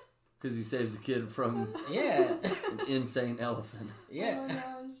 because he saves the kid from yeah, an insane elephant. Oh my yeah.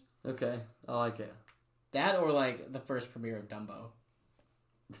 gosh. Okay, I like it. That or like the first premiere of Dumbo.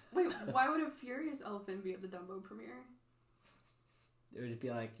 Wait, why would a furious elephant be at the Dumbo premiere? It would just be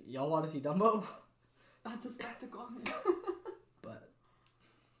like, y'all want to see Dumbo? That's a spectacle. But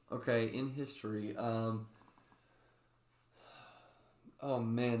Okay, in history, oh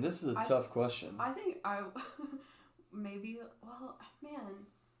man, this is a tough question. I think maybe. Well, man,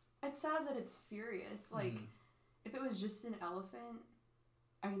 it's sad that it's furious. Like, if it was just an elephant,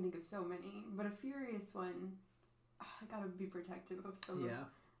 I can think of so many. But a furious one, I gotta be protective of some of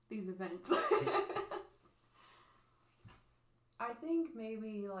these events. I think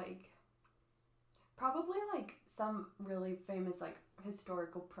maybe probably some really famous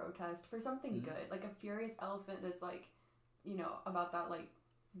historical protest for something good, like a furious elephant that's about that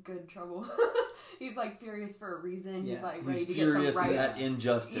good trouble. He's furious for a reason. Yeah. He's ready He's to furious get some at rights.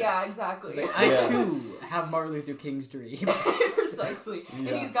 injustice. Yeah, exactly. it's like, I too have Martin Luther King's dream. Precisely. Yeah.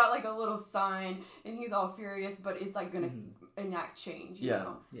 And he's got a little sign, and he's all furious, but it's gonna enact change. You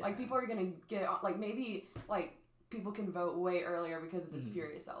know, Yeah. people are gonna get on. Maybe people can vote way earlier because of this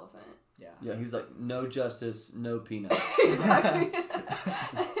furious elephant. Yeah. Yeah, he's like, no justice, no peanuts. Exactly.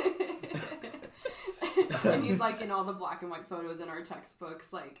 And he's in all the black and white photos in our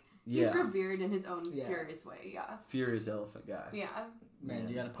textbooks. He's revered in his own furious way. Yeah. Furious elephant guy. Yeah. Man,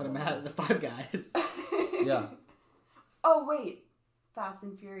 you gotta put him out of the Five Guys. Yeah. Oh wait, Fast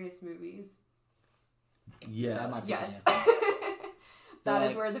and Furious movies. Yes. That might be- Yes. Yeah. That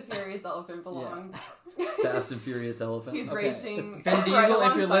is where the furious elephant belongs. Fast and Furious elephant. He's Okay. racing. Vin Diesel, right if you're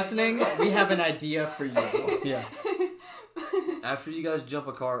alongside listening, him. we have an idea for you. Yeah. After you guys jump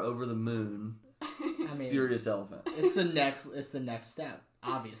a car over the moon, I mean, Furious elephant. it's the next step,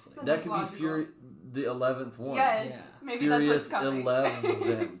 obviously. So That could logical. be the 11th one. Yes. Yeah. Maybe Furious that's what's coming.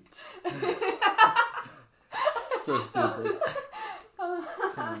 11th. So stupid.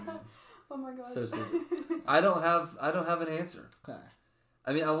 Oh my gosh. So stupid. I don't have an answer. Okay.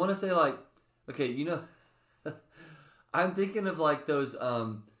 I mean, I want to say like, okay, you know, I'm thinking of like those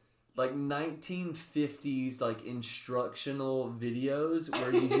like 1950s like instructional videos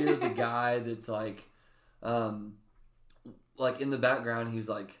where you hear the guy that's like in the background he's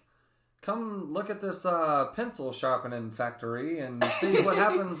like, come look at this pencil sharpening factory and see what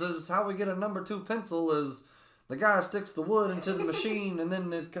happens is how we get a number 2 pencil is the guy sticks the wood into the machine and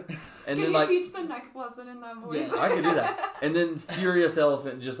then Can you teach the next lesson in that voice? Yeah, I can do that. And then Furious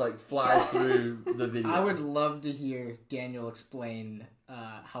Elephant just like flies through the video. I would love to hear Daniel explain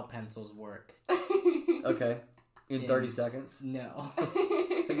how pencils work. Okay. In 30 seconds? No.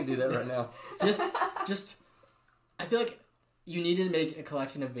 I can do that right now. Just I feel like you need to make a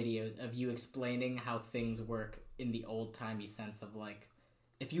collection of videos of you explaining how things work in the old-timey sense of like,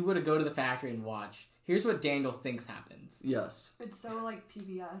 if you were to go to the factory and watch, here's what Daniel thinks happens. Yes. It's so like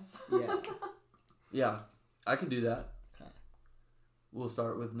PBS. Yeah. Yeah. I can do that. Okay. We'll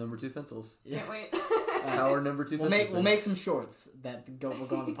start with number 2 pencils. Can't wait. How are number 2 pencils? We'll make some shorts that will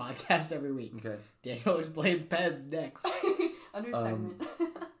go on the podcast every week. Okay. Daniel explains pens next. A new segment.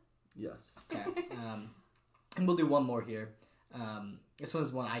 Yes. Okay. And we'll do one more here. This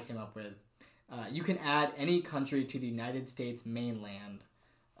one's one I came up with. You can add any country to the United States mainland,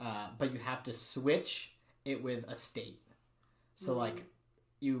 but you have to switch it with a state. So, like,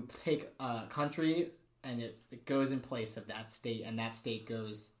 you take a country, and it goes in place of that state, and that state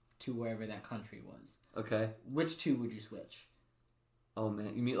goes to wherever that country was. Okay. Which 2 would you switch? Oh,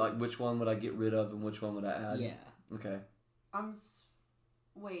 man. You mean, like, which one would I get rid of and which one would I add? Yeah. Okay.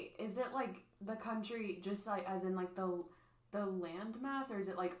 Wait, is it, like, the country just, like, as in, like, the landmass, or is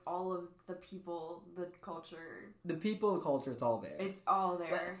it, like, all of the people, the culture? The people, the culture, it's all there. It's all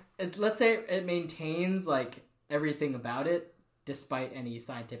there. Let's say it maintains, like, everything about it, despite any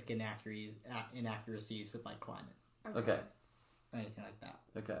scientific inaccuracies with, like, climate. Okay. Or anything like that.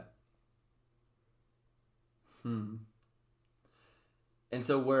 Okay. And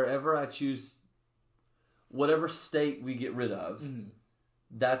so wherever I choose, whatever state we get rid of,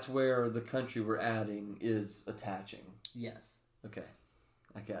 that's where the country we're adding is attaching. Yes. Okay.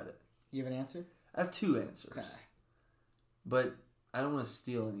 I got it. You have an answer? I have 2 answers. Okay. But I don't want to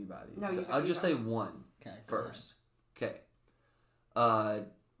steal anybody's. No, so I'll just say one Okay. first. Okay.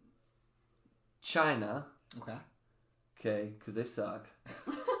 China. Okay. Okay, because they suck.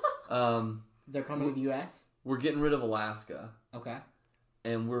 They're coming to the U.S.? We're getting rid of Alaska. Okay.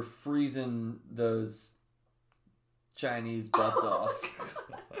 And we're freezing those Chinese butts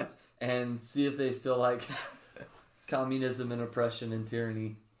off. And see if they still like communism and oppression and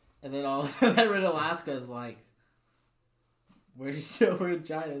tyranny. And then all of a sudden, I read Alaska is like, we're in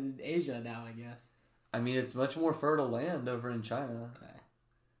China and Asia now, I guess. I mean, it's much more fertile land over in China. Okay.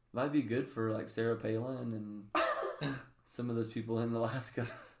 Might be good for like Sarah Palin and some of those people in Alaska.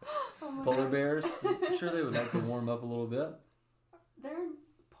 Oh Polar bears. I'm sure they would like to warm up a little bit. There are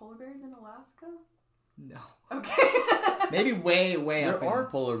polar bears in Alaska? No. Okay. Maybe way up. There are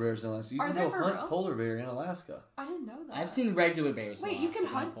polar bears in Alaska. You Are can there go for hunt real? polar bear in Alaska. I didn't know that. I've seen regular bears. Wait, in you Alaska,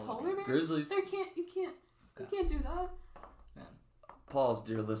 can hunt not polar bears? Grizzlies. You can't do that. Pause,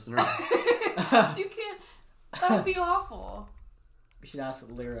 dear listener. You can't. That would be awful. We should ask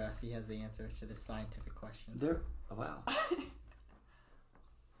Lyra if he has the answer to this scientific question. Oh, wow.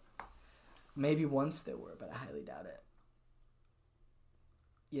 Maybe once there were, but I highly doubt it.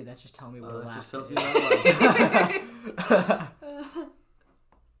 Yeah, that's just telling me what That just Alaska tells me about Alaska.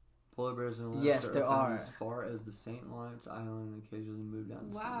 Polar bears in Alaska Yes, there found are. as far as the St. Lawrence Island and occasionally move down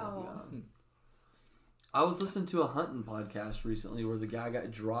to Wow. Sea. I was listening to a hunting podcast recently where the guy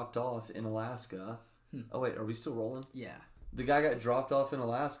got dropped off in Alaska. Oh, wait, are we still rolling? Yeah. The guy got dropped off in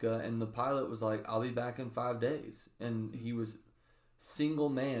Alaska, and the pilot was like, I'll be back in 5 days. And he was single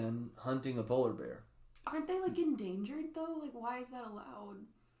man hunting a polar bear. Aren't they like endangered though? Like, why is that allowed?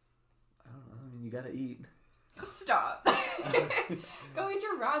 I don't know. I mean, you gotta eat. Stop. Go eat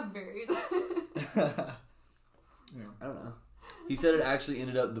your raspberries. I don't know. He said it actually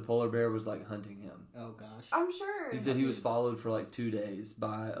ended up the polar bear was like hunting him. Oh gosh. I'm sure. He said he was followed for like 2 days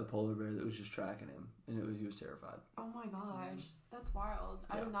by a polar bear that was just tracking him, and he was terrified. Oh my gosh, that's wild.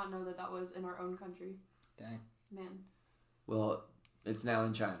 I did not know that was in our own country. Dang. Man. Well, it's now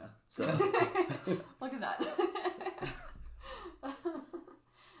in China, so. Look at that.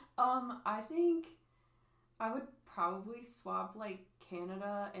 I think I would probably swap like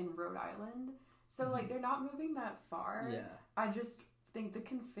Canada and Rhode Island. So like they're not moving that far. Yeah. I just think the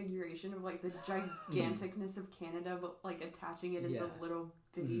configuration of like the giganticness of Canada, but like attaching it in the little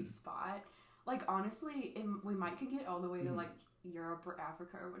bitty spot. Like, honestly, we might could get all the way to, like, Europe or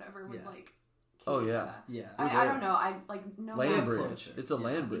Africa or whatever with, like, Canada. Yeah. I don't know. I, like, no. Land bridge. It's a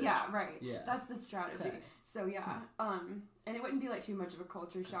land bridge. Yeah, right. Yeah. That's the strategy. Okay. So, yeah. And it wouldn't be, like, too much of a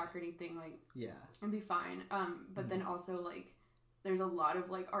culture shock or anything. Like, it'd be fine. But then also, like, there's a lot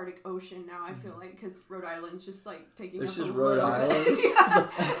of, like, Arctic Ocean now, I feel like, because Rhode Island's just, like, taking It's up just a Rhode little Island?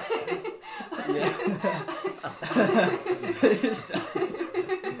 It's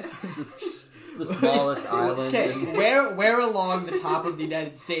the smallest island. Okay, where along the top of the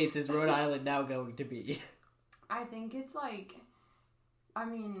United States is Rhode Island now going to be? I think it's, like, I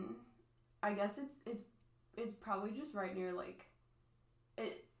mean, I guess it's probably just right near, like,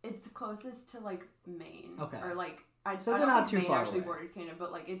 it's closest to, like, Maine. Okay. Or, like, So I they're don't not think too Maine far actually away. borders Canada,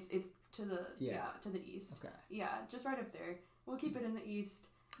 but, like, it's to the to the east. Okay. Yeah, just right up there. We'll keep it in the east,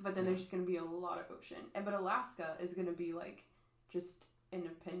 but then there's just gonna be a lot of ocean. But Alaska is gonna be like just an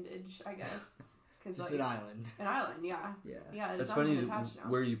appendage, I guess. Just like, an island. An island, yeah. Yeah. Yeah, It's not funny even attached now.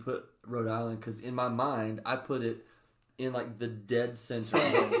 where you put Rhode Island, because in my mind, I put it in like the dead center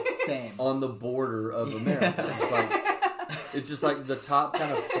Same. on the border of America. It's just like the top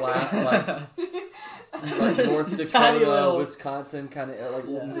kind of flat, like North This tiny Dakota, little- Wisconsin, kind of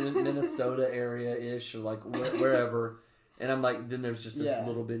like Minnesota area-ish, or like wherever. And I'm like, then there's just this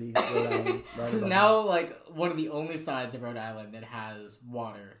little bitty Rhode Island. Because now, like, one of the only sides of Rhode Island that has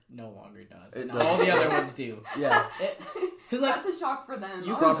water no longer does. And all the other ones do. Yeah. Because, like, that's a shock for them.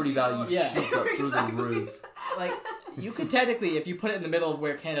 Property value Yeah. shoots up through the roof. like, you could technically, if you put it in the middle of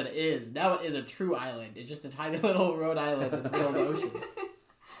where Canada is, now it is a true island. It's just a tiny little Rhode Island in the middle of the ocean.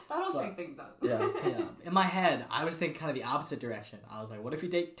 That'll shake things up. Yeah. In my head, I was thinking kind of the opposite direction. I was like, what if you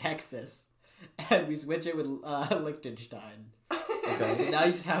take Texas and we switch it with Liechtenstein? Okay. So now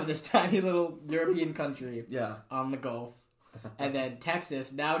you just have this tiny little European country Yeah. on the Gulf. And then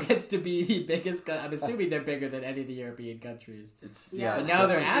Texas now gets to be the biggest. I'm assuming they're bigger than any of the European countries. Yeah. But now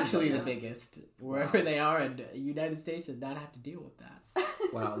they're definitely actually seems the like biggest wherever they are, and the United States does not have to deal with that. that.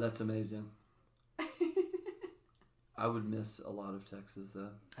 Wow, that's amazing. I would miss a lot of Texas, though.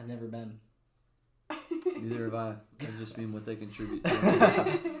 I've never been. Neither have I. I just mean what they contribute to.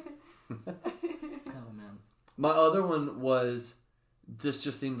 Oh man. My other one was, this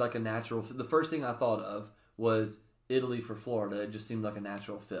just seemed like a natural fit. The first thing I thought of was Italy for Florida. It just seemed like a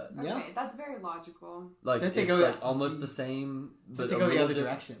natural fit. Okay, Yeah. that's very logical. Like, If they it's go like the- almost the same, but They a go the little other different.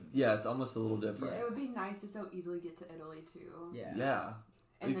 direction. Yeah, it's almost a little different. It would be nice to so easily get to Italy too. Yeah. Yeah.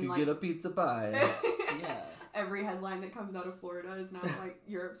 And We then, could like- get a pizza pie. Yeah. Every headline that comes out of Florida is now like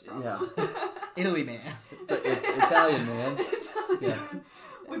Europe's problem. Yeah. Italy man. It's Italian, man. Italian Yeah.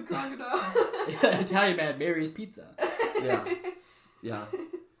 with crocodile. Italian man marries pizza. Yeah. Yeah.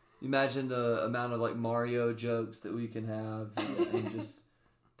 Imagine the amount of like Mario jokes that we can have, and just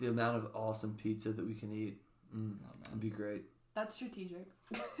the amount of awesome pizza that we can eat. It'd be great. That's strategic.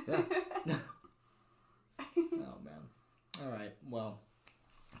 Yeah. Oh man. All right. Well,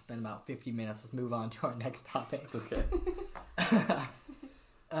 it's been about 50 minutes. Let's move on to our next topic. Okay.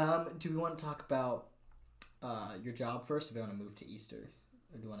 Do we want to talk about your job first, or do you want to move to Easter?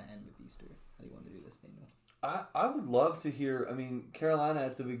 Or do you want to end with Easter? How do you want to do this, Daniel? I would love to hear. I mean, Carolina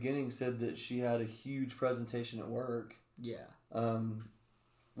at the beginning said that she had a huge presentation at work. Yeah.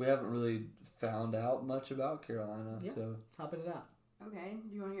 We haven't really found out much about Carolina, Yeah. so Hop into that. Okay,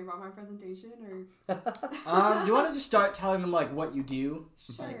 do you want to hear about my presentation or? Do you want to just start telling them like what you do?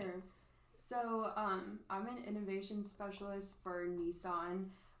 Sure. Like- So, I'm an innovation specialist for Nissan.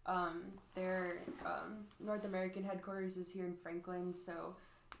 Their North American headquarters is here in Franklin, so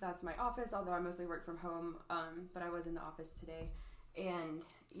that's my office, although I mostly work from home, but I was in the office today. And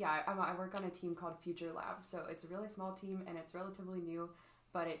yeah, I work on a team called Future Lab, so it's a really small team and it's relatively new,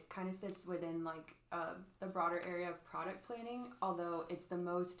 but it kind of sits within like the broader area of product planning, although it's the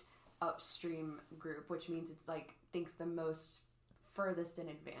most upstream group, which means it's like thinks the most furthest in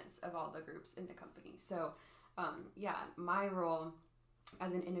advance of all the groups in the company. So yeah, my role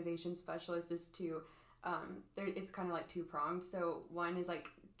as an innovation specialist is to it's kind of like two-pronged. So one is like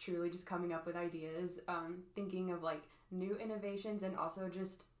truly just coming up with ideas, thinking of like new innovations, and also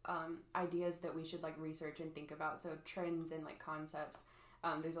just ideas that we should like research and think about, so trends and like concepts.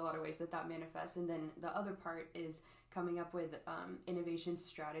 There's a lot of ways that manifests. And then the other part is coming up with innovation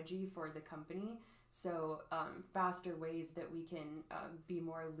strategy for the company. So faster ways that we can be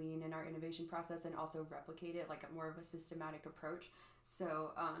more lean in our innovation process and also replicate it like more of a systematic approach.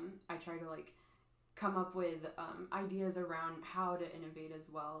 So I try to like come up with ideas around how to innovate as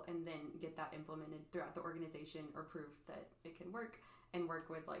well, and then get that implemented throughout the organization or prove that it can work, and work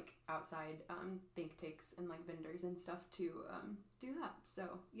with like outside think tanks and like vendors and stuff to do that.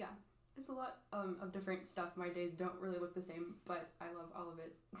 So yeah, It's a lot of different stuff. My days don't really look the same, but I love all of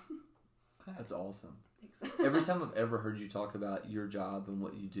it. That's awesome. Thanks. Every time I've ever heard you talk about your job and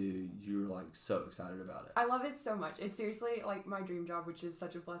what you do, you're like so excited about it. I love it so much. It's seriously like my dream job, which is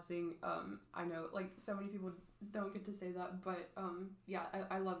such a blessing. I know like so many people don't get to say that, but yeah,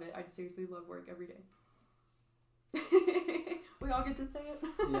 I love it. I seriously love work every day. We all get to say it.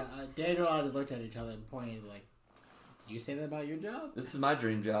 Yeah, Daniel and I just looked at each other and pointed like, "Do you say that about your job?" This is my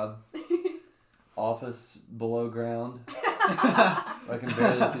dream job. Office below ground. I can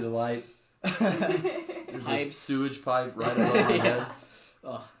barely see the light. There's a sewage pipe right above my head.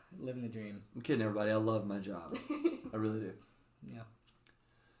 Oh, living the dream. I'm kidding, everybody. I love my job. I really do. Yeah.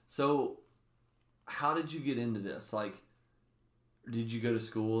 So, how did you get into this? Like, did you go to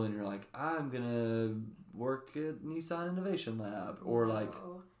school and you're like, I'm gonna work at Nissan Innovation Lab, or No, like,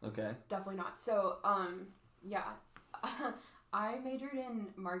 okay, definitely not. So, yeah, I majored in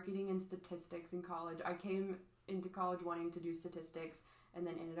marketing and statistics in college. I came into college wanting to do statistics, and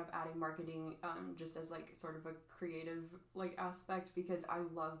then ended up adding marketing just as like sort of a creative like aspect, because I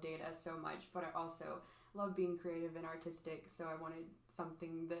love data so much, but I also love being creative and artistic, so I wanted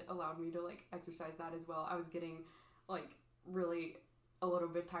something that allowed me to like exercise that as well. I was getting like really a little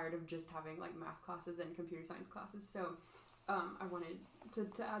bit tired of just having like math classes and computer science classes, so I wanted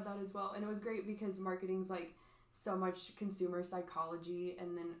to add that as well. And it was great because marketing's like so much consumer psychology,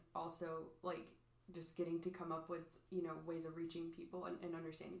 and then also like just getting to come up with, you know, ways of reaching people and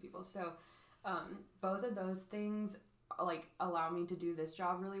understanding people. So both of those things like allow me to do this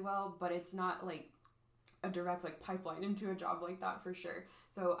job really well, but it's not like a direct like pipeline into a job like that for sure.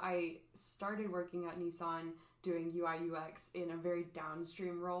 So I started working at Nissan doing UI UX in a very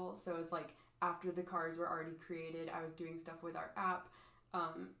downstream role. So it's like after the cars were already created, I was doing stuff with our app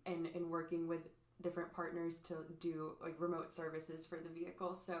and working with different partners to do like remote services for the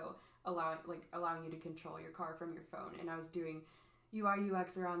vehicle. So allowing you to control your car from your phone. And I was doing UI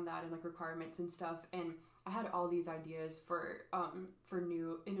UX around that and like requirements and stuff. And I had all these ideas for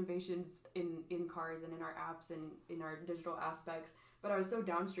new innovations in cars and in our apps and in our digital aspects. But I was so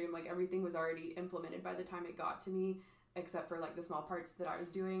downstream, like everything was already implemented by the time it got to me, except for like the small parts that I was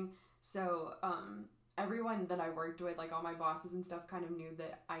doing. So everyone that I worked with, like all my bosses and stuff, kind of knew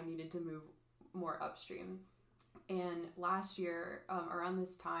that I needed to move more upstream. And last year, around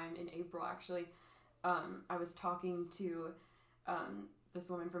this time in April, actually, I was talking to this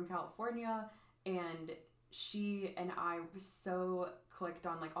woman from California, and she and I so clicked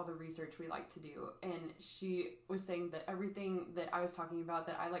on like all the research we like to do. And she was saying that everything that I was talking about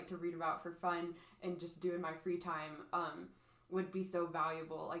that I like to read about for fun and just do in my free time would be so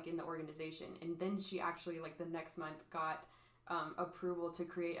valuable like in the organization. And then she actually like the next month got approval to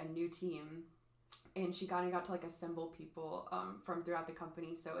create a new team. And she got to like assemble people from throughout the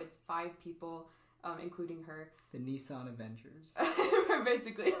company. So it's 5 people, including her. The Nissan Avengers.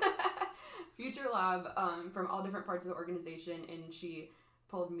 Basically. Future Lab from all different parts of the organization. And she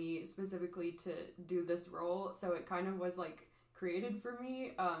pulled me specifically to do this role. So it kind of was like created for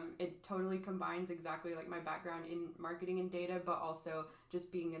me. It totally combines exactly like my background in marketing and data, but also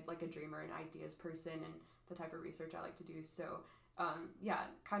just being like a dreamer and ideas person and the type of research I like to do. So yeah,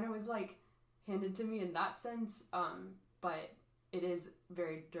 kind of was like handed to me in that sense, but it is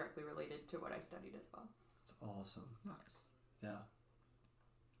very directly related to what I studied as well. It's awesome. Nice. Yeah.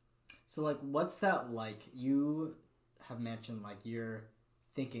 So like, what's that like? You have mentioned like you're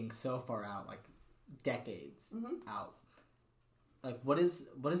thinking so far out, like decades out. Like, what is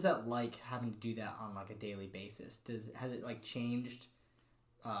that like having to do that on like a daily basis? Has it like changed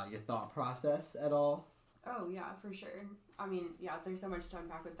your thought process at all? Oh yeah, for sure. I mean, yeah, there's so much to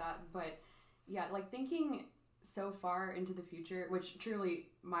unpack with that, but yeah, like thinking so far into the future, which truly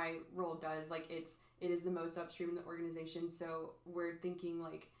my role does, like it is the most upstream in the organization, so we're thinking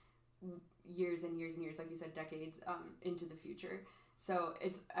like years and years and years, like you said, decades into the future. So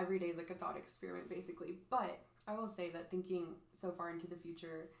it's every day is like a thought experiment basically. But I will say that thinking so far into the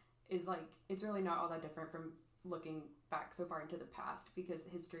future is like, it's really not all that different from looking back so far into the past, because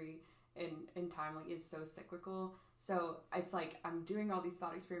history and time like is so cyclical. So it's like I'm doing all these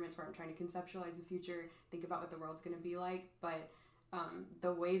thought experiments where I'm trying to conceptualize the future, think about what the world's going to be like, but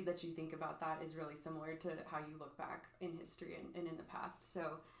the ways that you think about that is really similar to how you look back in history and in the past.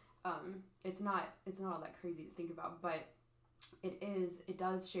 So it's not all that crazy to think about, but it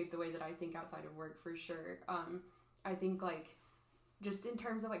does shape the way that I think outside of work for sure. I think like just in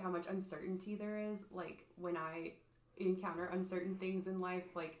terms of like how much uncertainty there is, like when I encounter uncertain things in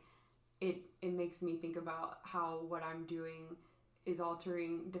life, like it makes me think about how what I'm doing is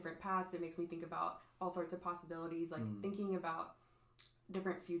altering different paths. It makes me think about all sorts of possibilities, like thinking about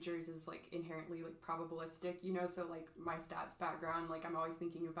different futures is like inherently like probabilistic, you know, so like my stats background, like I'm always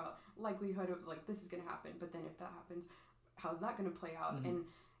thinking about likelihood of like this is going to happen, but then if that happens, how's that going to play out? And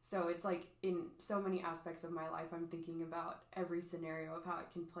so it's like in so many aspects of my life, I'm thinking about every scenario of how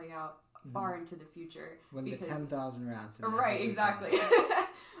it can play out far into the future. When the 10,000 rats. Right, exactly.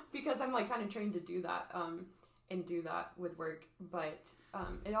 Because I'm like kind of trained to do that and do that with work. But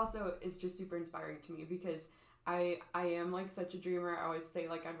it also is just super inspiring to me because I am like such a dreamer. I always say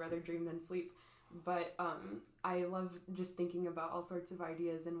like I'd rather dream than sleep. But I love just thinking about all sorts of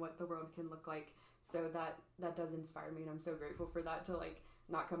ideas and what the world can look like. So that does inspire me, and I'm so grateful for that, to like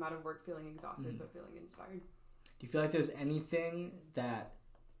not come out of work feeling exhausted but feeling inspired. Do you feel like there's anything that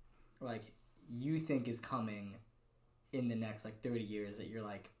like you think is coming in the next like 30 years that you're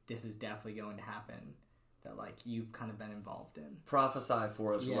like, this is definitely going to happen, that like you've kind of been involved in? Prophesy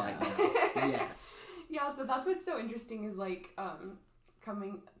for us right now. Yes. Yeah, so that's what's so interesting is like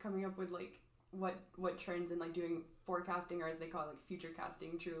coming up with like what trends and like doing forecasting, or as they call it, like future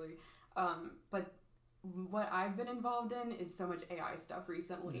casting, truly. But what I've been involved in is so much AI stuff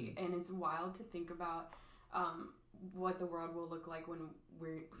recently, and it's wild to think about what the world will look like when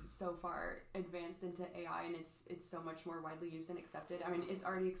we're so far advanced into AI and it's so much more widely used and accepted. I mean, it's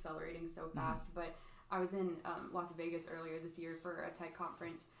already accelerating so fast, but I was in Las Vegas earlier this year for a tech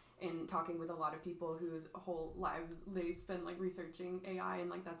conference and talking with a lot of people whose whole lives they spend like researching AI and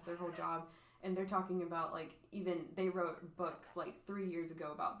like that's their whole job. And they're talking about like, even they wrote books like 3 years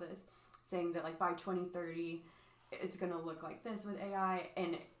ago about this, saying that like by 2030 it's going to look like this with AI.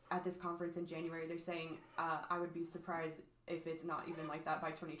 And at this conference in January, they're saying I would be surprised if it's not even like that by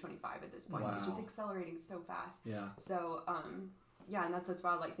 2025 at this point. Wow. It's just accelerating so fast. Yeah. So yeah, and that's what's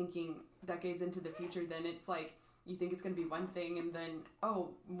wild, like thinking decades into the future, then it's like you think it's going to be one thing, and then oh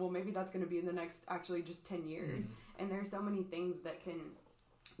well, maybe that's going to be in the next actually just 10 years. And there's so many things that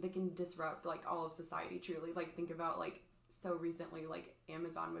can disrupt like all of society, truly. Like think about like so recently, like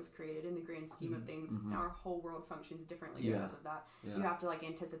Amazon was created in the grand scheme of things. Now our whole world functions differently because of that. You have to like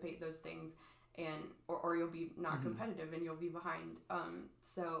anticipate those things, and or you'll be not competitive and you'll be behind.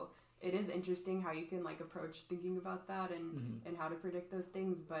 So it is interesting how you can like approach thinking about that and how to predict those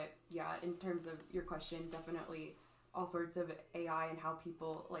things. But yeah, in terms of your question, definitely all sorts of AI and how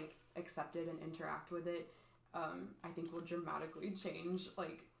people like accept it and interact with it, I think will dramatically change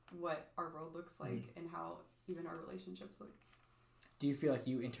like what our world looks like and how even our relationships look. Do you feel like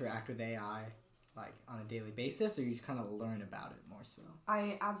you interact with AI like on a daily basis, or you just kind of learn about it more so?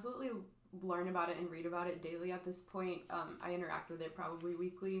 I absolutely learn about it and read about it daily at this point. I interact with it probably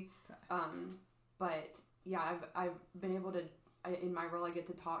weekly. Okay. But yeah, I've been able to, in my role, I get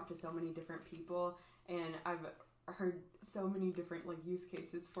to talk to so many different people, and I've heard so many different like use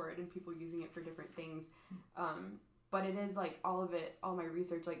cases for it and people using it for different things. But it is like all my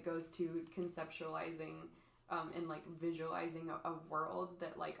research like goes to conceptualizing and like visualizing a world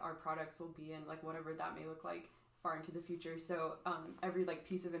that like our products will be in, like whatever that may look like far into the future. So every like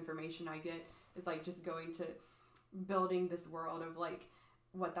piece of information I get is like just going to building this world of like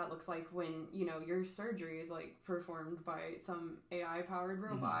what that looks like when, you know, your surgery is like performed by some AI powered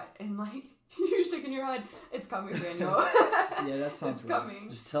robot and like you're shaking your head. It's coming, Daniel. Yeah, that sounds coming.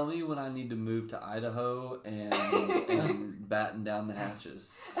 Just tell me when I need to move to Idaho and batten down the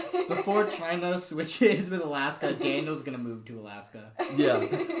hatches. Before China switches with Alaska, Daniel's gonna move to Alaska.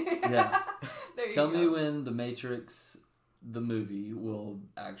 Yes. Yeah. Tell me go. when The Matrix, the movie, will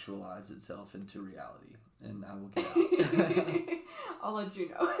actualize itself into reality, and I will get out. I'll let you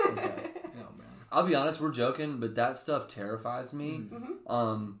know. Okay. Oh man. I'll be honest, we're joking, but that stuff terrifies me.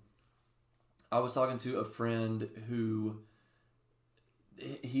 I was talking to a friend who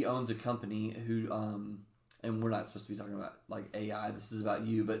he owns a company who and we're not supposed to be talking about like AI. This is about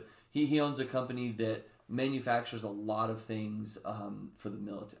you, but he owns a company that manufactures a lot of things for the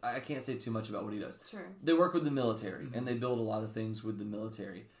military. I can't say too much about what he does. Sure. They work with the military and they build a lot of things with the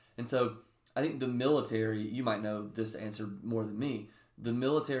military. And so I think the military, you might know this answer more than me, the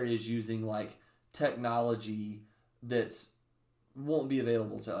military is using like technology that's won't be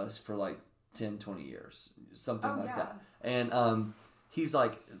available to us for like 10, 20 years, something like that. And he's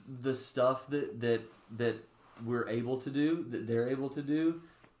like, the stuff that we're able to do, that they're able to do,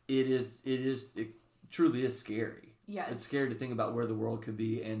 it truly is scary. Yes. It's scary to think about where the world could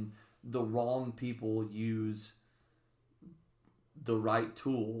be, and the wrong people use the right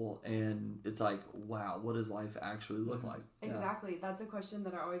tool, and it's like, wow, what does life actually look like? Exactly. That's a question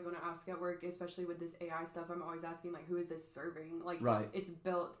that I always want to ask at work, especially with this AI stuff. I'm always asking, like, who is this serving? Like, right. It's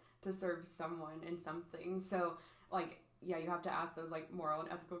built to serve someone and something. So, like, yeah, you have to ask those like moral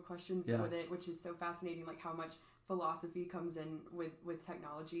and ethical questions with it, which is so fascinating, like how much philosophy comes in with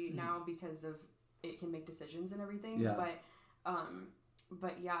technology now because of it can make decisions and everything.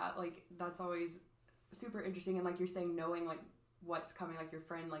 But yeah, like that's always super interesting. And like you're saying, knowing like what's coming, like your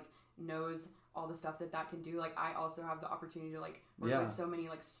friend like knows all the stuff that can do. Like I also have the opportunity to like work with so many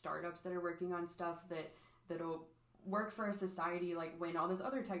like startups that are working on stuff that'll work for a society like when all this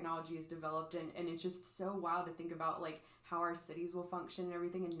other technology is developed, and it's just so wild to think about like how our cities will function and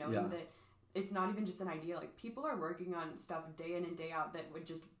everything, and knowing that it's not even just an idea. Like people are working on stuff day in and day out that would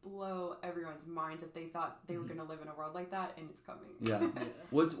just blow everyone's minds if they thought they were going to live in a world like that, and it's coming.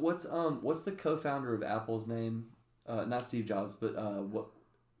 What's the co-founder of Apple's name? Not Steve Jobs, but what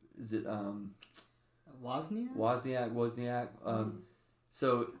is it? Wozniak.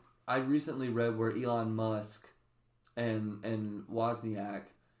 So I recently read where Elon Musk and Wozniak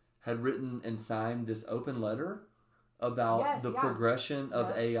had written and signed this open letter about the progression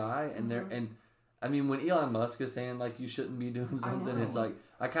of AI, and and I mean, when Elon Musk is saying like you shouldn't be doing something, it's like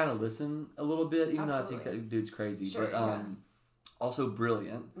I kind of listen a little bit, even though I think that dude's crazy, but also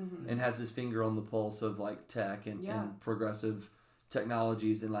brilliant and has his finger on the pulse of like tech and progressive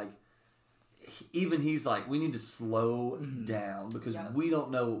technologies, and like even he's like, we need to slow down because we don't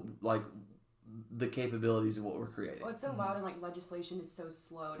know like the capabilities of what we're creating. Well, it's so loud, and like legislation is so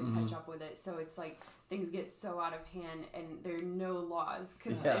slow to catch up with it, so it's like things get so out of hand and there are no laws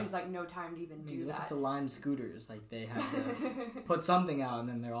because there's like no time to even do look that. At the Lime scooters, like they have to put something out, and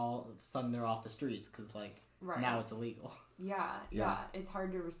then they're all of a sudden they're off the streets because like now it's illegal. Yeah, it's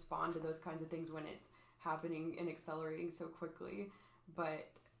hard to respond to those kinds of things when it's happening and accelerating so quickly, but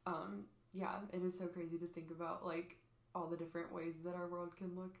it is so crazy to think about like all the different ways that our world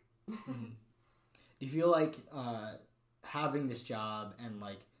can look. Do you feel like having this job and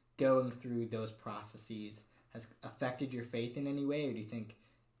like going through those processes has affected your faith in any way, or do you think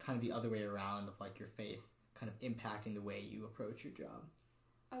kind of the other way around of like your faith kind of impacting the way you approach your job?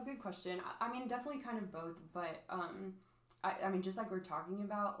 Oh, good question. I mean, definitely kind of both, but I mean, just like we're talking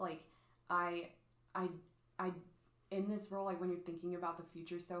about, like I in this role, like when you're thinking about the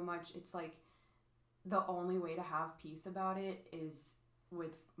future so much, it's like the only way to have peace about it is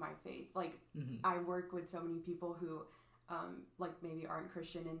with my faith. Like I work with so many people who like maybe aren't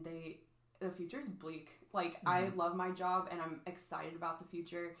Christian, and the future's bleak. Like I love my job and I'm excited about the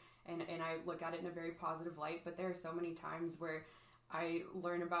future, and I look at it in a very positive light, but there are so many times where I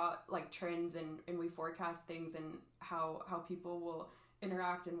learn about like trends and we forecast things and how people will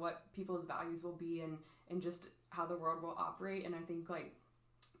interact and what people's values will be and just how the world will operate, and I think like,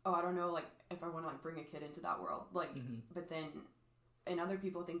 oh, I don't know, like if I want to like bring a kid into that world, like but then and other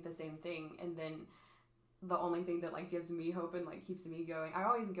people think the same thing, and then the only thing that like gives me hope and like keeps me going, I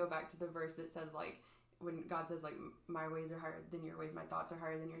always go back to the verse that says like when God says like my ways are higher than your ways, my thoughts are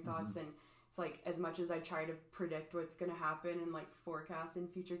higher than your thoughts, and it's like as much as I try to predict what's going to happen and like forecast and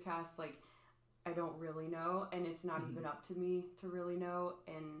future cast, like I don't really know, and it's not even up to me to really know,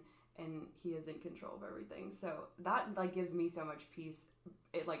 and he is in control of everything. So that like gives me so much peace,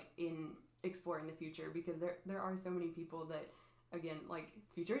 it like in exploring the future, because there are so many people that, again, like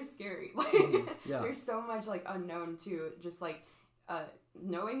future is scary. Like there's so much like unknown too. Just like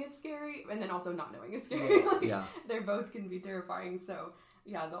knowing is scary, and then also not knowing is scary. They both can be terrifying. So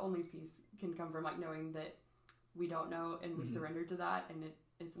yeah, the only peace can come from like knowing that we don't know, and we surrender to that, and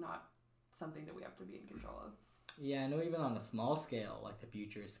it's not something that we have to be in control of. Yeah, I know even on a small scale, like the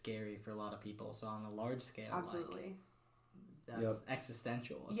future is scary for a lot of people. So on a large scale, absolutely. Like, that's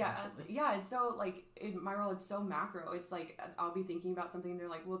existential, essentially. Yeah, it's so, like, in my role, it's so macro. It's, like, I'll be thinking about something, they're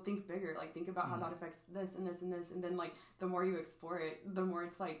like, well, think bigger. Like, think about how that affects this and this and this. And then, like, the more you explore it, the more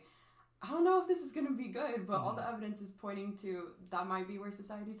it's like, I don't know if this is going to be good, but all the evidence is pointing to that might be where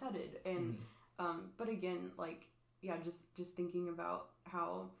society's headed. And, but again, like, yeah, just thinking about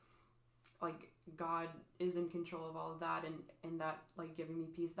how, like, God is in control of all of that, and that like giving me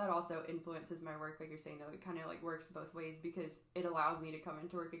peace, that also influences my work. Like you're saying, though, it kind of like works both ways, because it allows me to come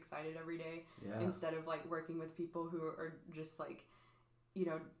into work excited every day instead of like working with people who are just like, you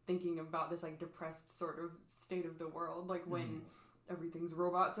know, thinking about this like depressed sort of state of the world, like when everything's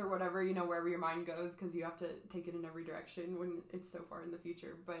robots or whatever, you know, wherever your mind goes, because you have to take it in every direction when it's so far in the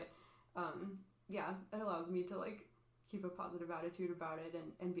future. But yeah, it allows me to like keep a positive attitude about it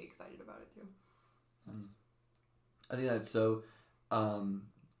and be excited about it too. I think that's so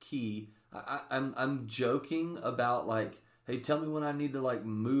key. I'm joking about like, hey, tell me when I need to like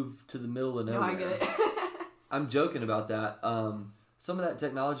move to the middle of nowhere. No, I get it. I'm joking about that. Some of that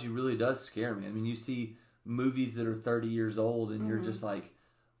technology really does scare me. I mean, you see movies that are 30 years old, and you're just like,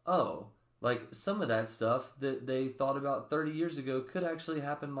 oh, like some of that stuff that they thought about 30 years ago could actually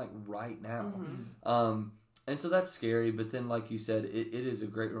happen like right now. Mm-hmm. And so that's scary, but then like you said, it is a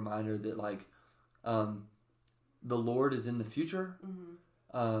great reminder that like the Lord is in the future.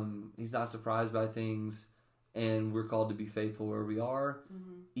 Mm-hmm. He's not surprised by things, and we're called to be faithful where we are,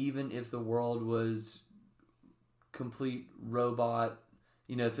 even if the world was complete robot.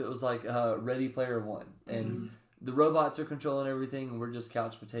 You know, if it was like Ready Player One, and the robots are controlling everything, and we're just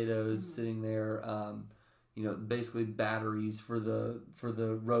couch potatoes sitting there. You know, basically batteries for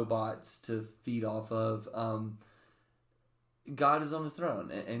the robots to feed off of. God is on His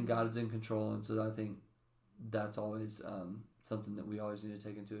throne, and God is in control, and so I think that's always something that we always need to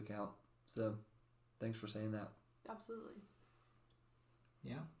take into account. So, thanks for saying that. Absolutely.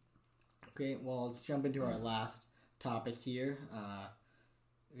 Yeah. Great. Well, let's jump into our last topic here.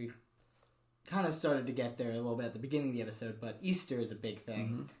 We've kind of started to get there a little bit at the beginning of the episode, but Easter is a big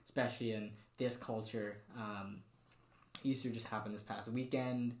thing, especially in this culture. Easter just happened this past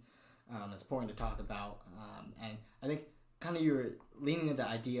weekend. It's important to talk about. And I think kind of you were leaning into the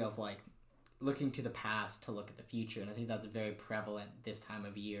idea of like looking to the past to look at the future. And I think that's very prevalent this time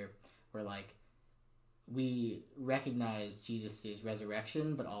of year where like we recognize Jesus'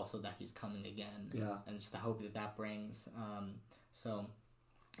 resurrection, but also that He's coming again. Yeah. And just the hope that brings. So,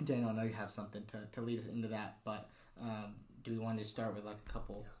 Daniel, I know you have something to lead us into that, but do we want to start with like a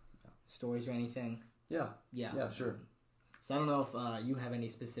couple stories or anything? Yeah. Yeah. Yeah, sure. So I don't know if you have any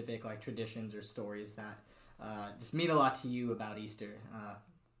specific like traditions or stories that just mean a lot to you about Easter.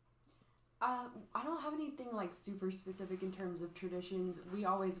 I don't have anything like super specific in terms of traditions. We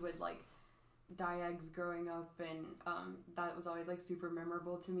always would like dye eggs growing up, and that was always like super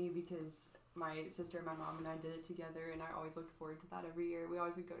memorable to me because my sister and my mom and I did it together, and I always looked forward to that every year. We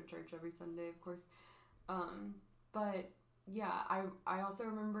always would go to church every Sunday, of course. But yeah, I also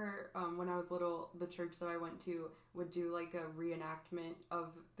remember when I was little, the church that I went to would do like a reenactment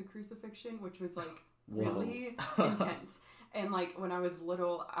of the crucifixion, which was like really intense. And like when I was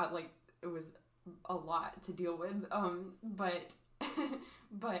little, it was a lot to deal with. But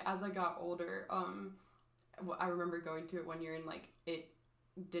but as I got older, I remember going to it one year, and like it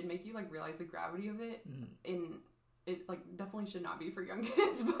did make you like realize the gravity of it. And it like definitely should not be for young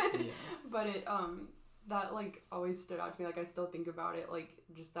kids, but it that like always stood out to me. Like I still think about it, like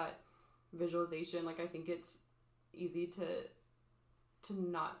just that visualization. Like I think it's easy to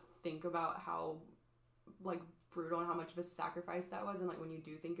not think about how like brutal and how much of a sacrifice that was, and like when you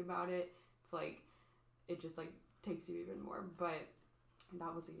do think about it, it's like it just like takes you even more. But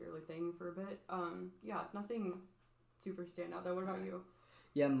that was a yearly thing for a bit. Yeah, nothing super standout though. What about you?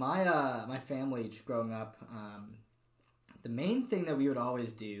 Yeah, my family just growing up, the main thing that we would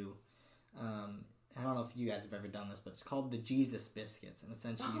always do, I don't know if you guys have ever done this, but it's called the Jesus biscuits. And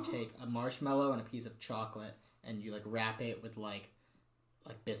essentially you take a marshmallow and a piece of chocolate and you like wrap it with like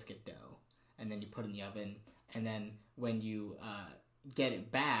biscuit dough, and then you put it in the oven. And then when you get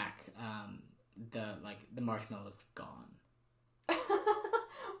it back, the marshmallow is gone.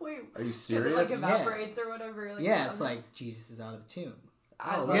 Wait, are you serious? It like evaporates or whatever. Like, yeah, it's like Jesus is out of the tomb.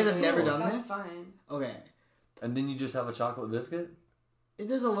 Oh, you guys have never done That's this? fine. Okay. And then you just have a chocolate biscuit?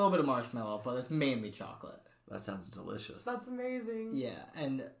 There's a little bit of marshmallow, but it's mainly chocolate. That sounds delicious. That's amazing. Yeah,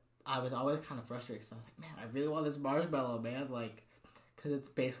 and I was always kind of frustrated because I was like, man, I really want this marshmallow, man. Like, because it's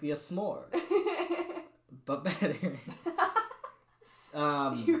basically a s'more. But better.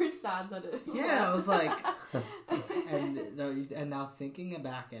 You were sad that it yeah, I was like... and now thinking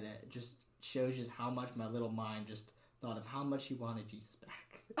back at it just shows just how much my little mind just thought of how much he wanted Jesus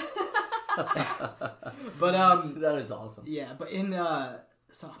back. But that is awesome. Yeah, but in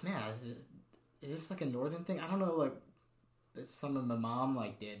so man, is this like a northern thing? I don't know, like some of my mom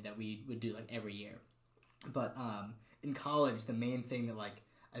like did that we would do like every year. But in college, the main thing that like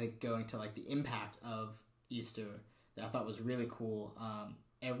I think going to like the impact of Easter that I thought was really cool,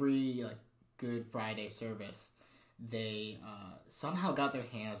 every like Good Friday service, they somehow got their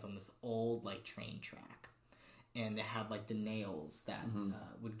hands on this old like train track, and they had like the nails that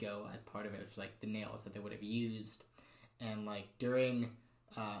would go as part of it, which was like the nails that they would have used, and like during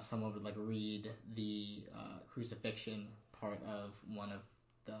someone would like read the crucifixion part of one of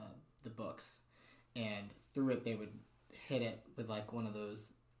the books, and through it they would hit it with like one of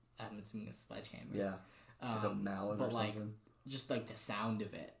those, I'm assuming a sledgehammer. Yeah. Like a mallet but or like something. just like the sound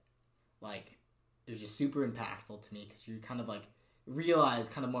of it, like it was just super impactful to me because you kind of like realize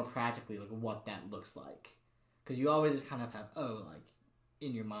kind of more practically like what that looks like, because you always just kind of have like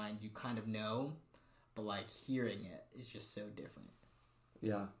in your mind you kind of know, but like hearing it is just so different.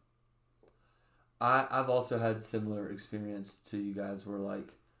 Yeah. I've also had similar experience to you guys where like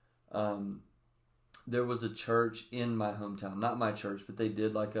there was a church in my hometown, not my church, but they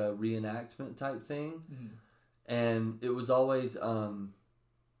did like a reenactment type thing, and it was always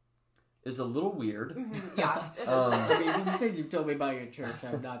it's a little weird. Yeah. I mean, the things you've told me about your church,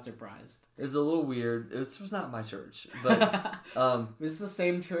 I'm not surprised. It's a little weird. This was not my church, but was this the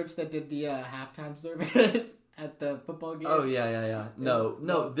same church that did the halftime service at the football game? Oh yeah.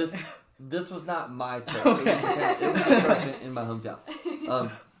 No. This was not my church. Okay. It was a church in my hometown.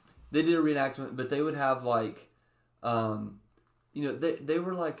 They did a reenactment, but they would have like, they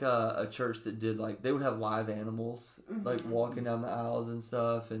were like a church that did like, they would have live animals like walking down the aisles and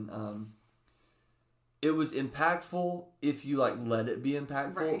stuff, and it was impactful if you like let it be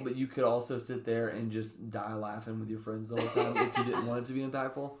impactful, right. But you could also sit there and just die laughing with your friends the whole time if you didn't want it to be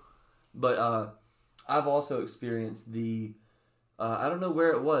impactful. But I've also experienced the I don't know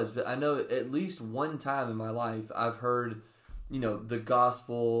where it was, but I know at least one time in my life I've heard, the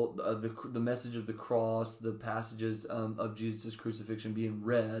gospel, the message of the cross, the passages of Jesus' crucifixion being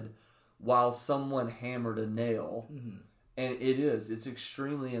read while someone hammered a nail. And it's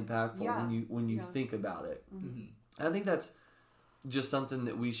extremely impactful when you think about it. I think that's just something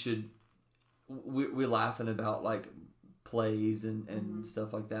that we're laughing about, like plays and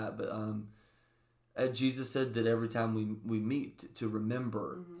stuff like that, but Jesus said that every time we meet to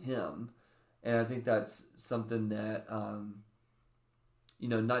remember him, and I think that's something that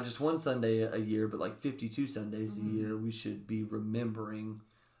not just one Sunday a year, but like 52 Sundays a year, we should be remembering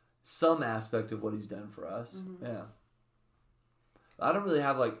some aspect of what he's done for us. Yeah, I don't really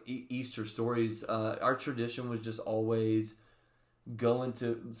have like Easter stories. Our tradition was just always going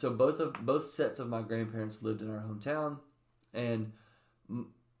to. So both sets of my grandparents lived in our hometown, and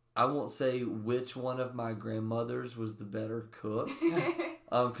I won't say which one of my grandmothers was the better cook,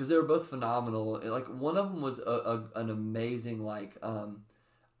 because they were both phenomenal. Like one of them was an amazing, like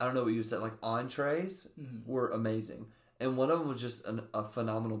I don't know what you said, like entrees were amazing, and one of them was just a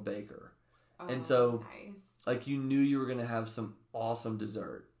phenomenal baker. And so, nice. like you knew you were gonna have some awesome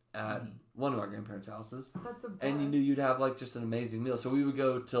dessert at one of our grandparents' houses, That's the best. and you knew you'd have like just an amazing meal. So we would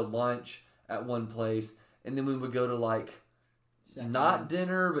go to lunch at one place, and then we would go to like. Second Not lunch.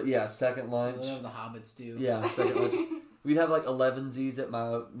 dinner, but yeah, second lunch. Whatever the hobbits do. Yeah, second lunch. We'd have like 11sies at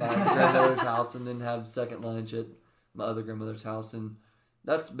my grandmother's house, and then have second lunch at my other grandmother's house, and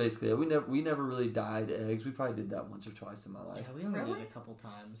that's basically it. We never really dyed eggs. We probably did that once or twice in my life. Yeah, we only did Really? it a couple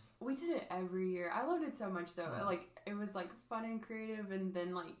times. We did it every year. I loved it so much though. Like it was like fun and creative, and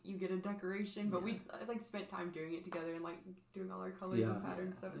then like you get a decoration. But we like spent time doing it together and like doing all our colors and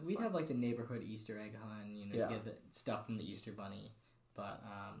patterns. So it's We'd fun. have like the neighborhood Easter egg hunt. You get the stuff from the Easter bunny. But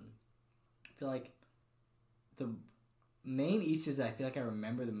I feel like the main Easters that I feel like I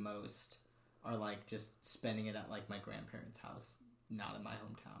remember the most are like just spending it at like my grandparents' house, not in my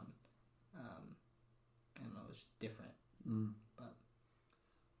hometown. I don't know, it's different. But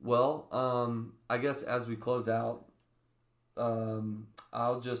Well, I guess as we close out, a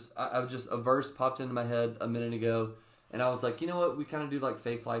verse popped into my head a minute ago, and I was like, you know what, we kind of do like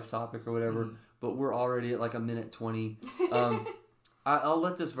faith life topic or whatever, but we're already at like a minute 20. I'll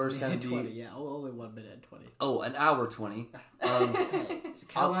let this verse kind of be 20, yeah, only 1 minute and 20. Oh, an hour 20. Hey, so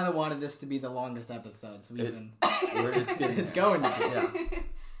Carolina wanted this to be the longest episode, so it's going to be. Yeah.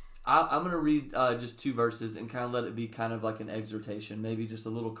 I'm going to read just 2 verses and kind of let it be kind of like an exhortation, maybe just a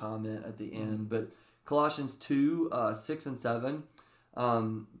little comment at the end. But Colossians 2, 6 and 7,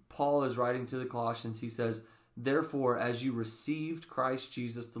 Paul is writing to the Colossians. He says, "Therefore, as you received Christ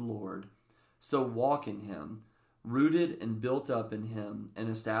Jesus the Lord, so walk in him, rooted and built up in him and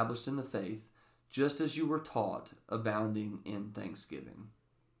established in the faith, just as you were taught, abounding in thanksgiving."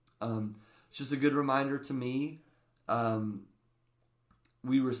 It's just a good reminder to me.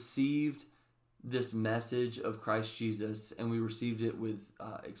 We received this message of Christ Jesus, and we received it with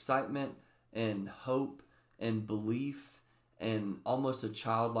excitement and hope and belief and almost a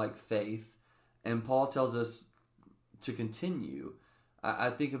childlike faith. And Paul tells us to continue.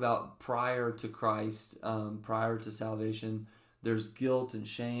 I think about prior to Christ, prior to salvation, there's guilt and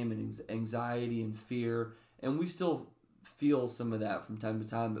shame and anxiety and fear, and we still feel some of that from time to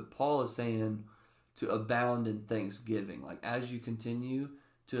time, but Paul is saying to abound in thanksgiving, like as you continue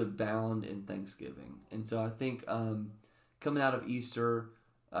to abound in thanksgiving. And so I think coming out of Easter,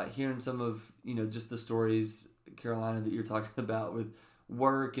 hearing some of, just the stories, Carolina, that you're talking about with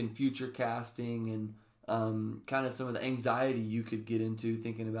work and future casting and kind of some of the anxiety you could get into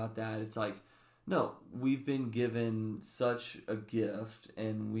thinking about that. It's like, no, we've been given such a gift,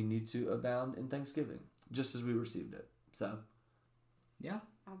 and we need to abound in thanksgiving, just as we received it. So, yeah,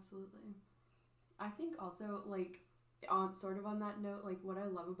 absolutely. I think also, like, sort of on that note, like, what I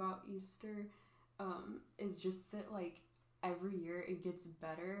love about Easter is just that, like, every year it gets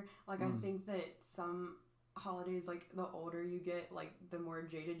better. Like, I think that some holidays, like, the older you get, like, the more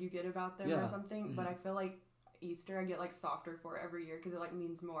jaded you get about them or something. But I feel like Easter I get, like, softer for every year because it, like,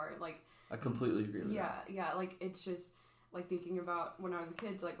 means more. Like, I completely agree with that. Yeah, like, it's just, like, thinking about when I was a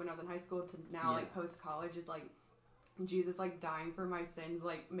kid to, like, when I was in high school to now, like, post-college, is, like, Jesus, like, dying for my sins,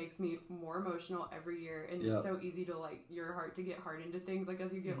 like, makes me more emotional every year. And it's so easy to, like, your heart to get hardened to things, like,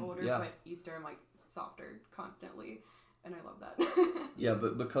 as you get older. But Easter, I'm, like, softer constantly. And I love that. Yeah,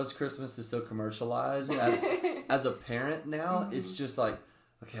 but because Christmas is so commercialized, as a parent now, it's just like,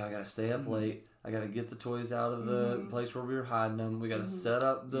 okay, I gotta stay up late. I gotta get the toys out of the place where we were hiding them. We gotta set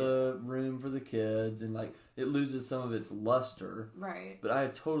up the room for the kids, and like it loses some of its luster. Right. But I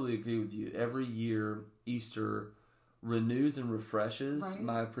totally agree with you. Every year, Easter renews and refreshes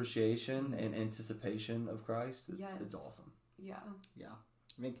my appreciation and anticipation of Christ. It's awesome. Yeah. Yeah.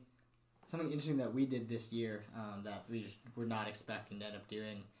 I think something interesting that we did this year that we just were not expecting to end up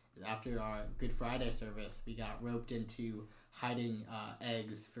doing is after our Good Friday service, we got roped into hiding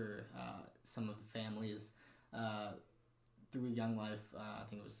eggs for some of the families through Young Life. I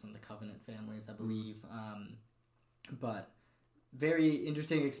think it was some of the Covenant families, I believe. But very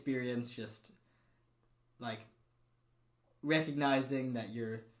interesting experience, just like recognizing that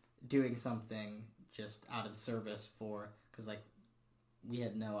you're doing something just out of service for, because like we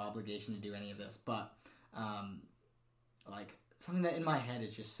had no obligation to do any of this, but like something that in my head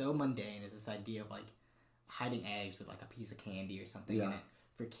is just so mundane is this idea of like hiding eggs with like a piece of candy or something in it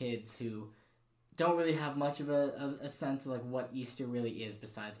for kids who don't really have much of a sense of like what Easter really is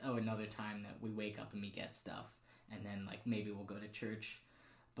besides another time that we wake up and we get stuff and then like maybe we'll go to church.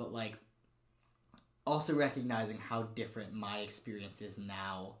 But like also recognizing how different my experience is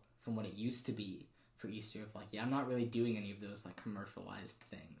now from what it used to be for Easter, of like, I'm not really doing any of those like commercialized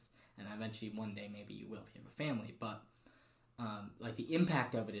things, and eventually one day maybe you will if you have a family, but like the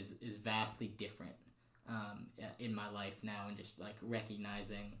impact of it is vastly different in my life now, and just like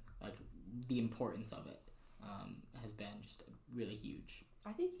recognizing like the importance of it has been just really huge.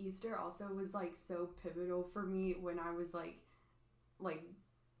 I think Easter also was like so pivotal for me when I was like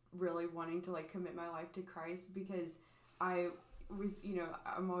really wanting to like commit my life to Christ, because I was,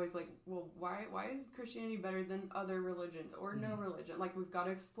 I'm always like, well, why is Christianity better than other religions or no religion? Like, we've got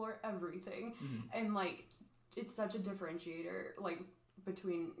to explore everything. And like it's such a differentiator like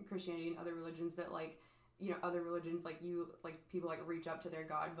between Christianity and other religions that like, other religions like people like reach up to their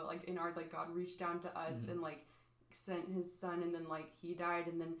God, but like in ours, like God reached down to us and like sent his son, and then like he died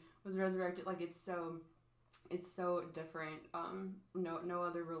and then was resurrected. Like it's so different. No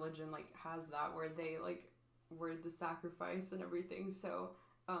other religion like has that, where they like were the sacrifice and everything. So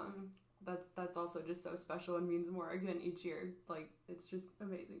that's also just so special and means more again each year. Like it's just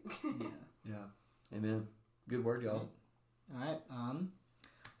amazing. Yeah. Amen. Good word, y'all. All right.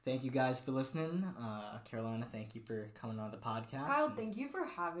 Thank you guys for listening. Carolina, thank you for coming on the podcast. Kyle, thank you for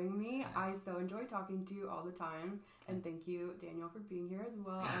having me. I so enjoy talking to you all the time. And thank you, Daniel, for being here as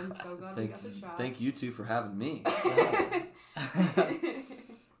well. I'm so glad we got to chat. Thank you two for having me.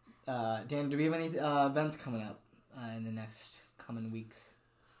 Dan, do we have any events coming up in the next coming weeks?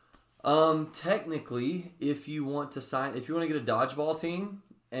 Technically, if you want to get a dodgeball team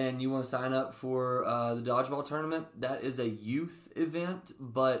and you want to sign up for the dodgeball tournament, that is a youth event,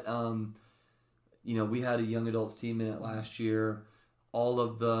 but we had a young adults team in it last year. All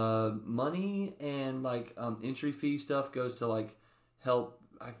of the money and like entry fee stuff goes to like help.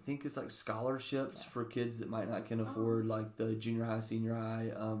 I think it's like scholarships for kids that might not can afford like the junior high, senior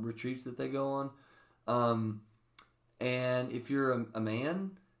high retreats that they go on. And if you're a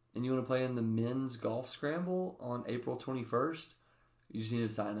man and you want to play in the men's golf scramble on April 21st, you just need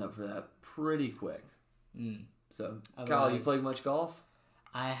to sign up for that pretty quick. So, Kyle, you played much golf?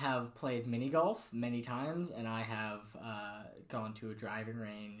 I have played mini golf many times, and I have gone to a driving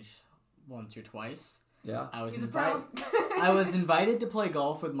range once or twice. Yeah. I was invited to play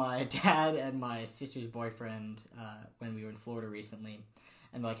golf with my dad and my sister's boyfriend when we were in Florida recently.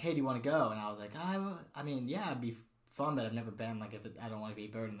 And they're like, hey, do you want to go? And I was like, I mean, yeah, it'd be fun, but I've never been. Like, I don't want to be a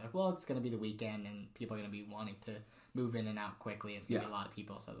burden. They're like, well, it's going to be the weekend, and people are going to be wanting to move in and out quickly. It's going to be a lot of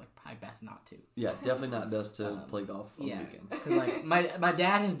people, so I was like, probably best not to. Yeah, definitely not best to play golf on the weekend. Because, like, my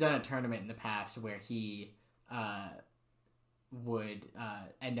dad has done a tournament in the past where he would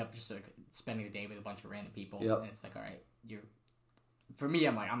end up just like spending the day with a bunch of random people. And it's like, all right, for me,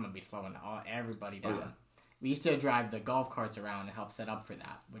 I'm like, I'm going to be slowing everybody down. Yeah. We used to drive the golf carts around and help set up for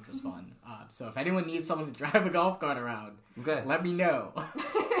that, which was fun. So if anyone needs someone to drive a golf cart around, let me know.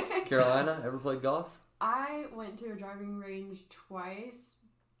 Carolina, ever played golf? I went to a driving range twice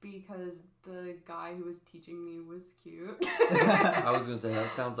because the guy who was teaching me was cute. I was gonna say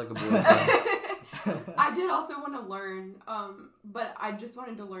that sounds like a boyfriend. I did also want to learn, but I just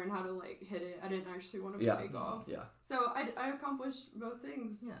wanted to learn how to like hit it. I didn't actually want to play golf. Yeah. So I accomplished both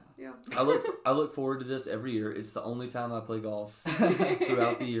things. Yeah. I look forward to this every year. It's the only time I play golf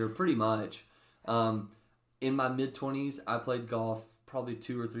throughout the year, pretty much. In my mid-20s, I played golf probably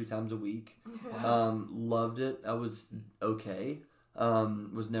 2 or 3 times a week. Wow. Loved it. I was okay.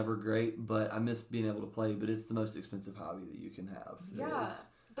 Was never great, but I miss being able to play. But it's the most expensive hobby that you can have. Yeah.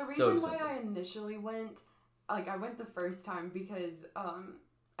 The reason why I initially went, like, I went the first time because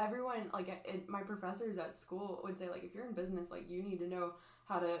everyone, like, my professors at school would say, like, if you're in business, like, you need to know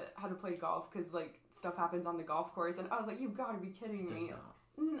how to play golf because, like, stuff happens on the golf course. And I was like, you've got to be kidding me.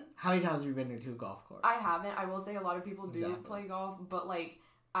 How many times have you been to a golf course? I haven't. I will say a lot of people do play golf, but, like,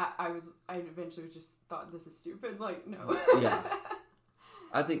 I eventually just thought, this is stupid. Like, no. Yeah.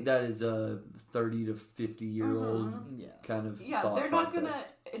 I think that is a 30 to 50 year old kind of thought they're not process. gonna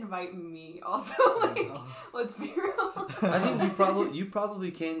invite me also. Like, let's be real. I think you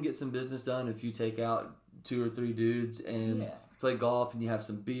probably can get some business done if you take out 2 or 3 dudes and play golf, and you have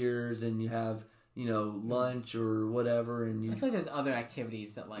some beers, and you have lunch or whatever, and you. I feel like there's other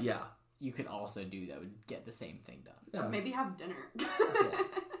activities that you could also do that would get the same thing done. Yeah. Maybe have dinner. I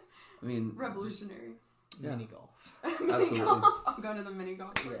mean, revolutionary. Mini golf. Absolutely. I'm going to the mini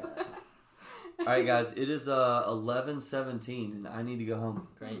golf. Yeah. All right, guys. It is 11:17, and I need to go home.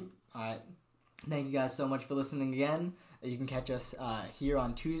 Great. All right. Thank you guys so much for listening again. You can catch us here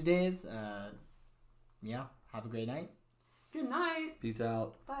on Tuesdays. Have a great night. Good night. Peace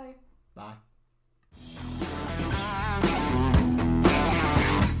out. Bye. Bye.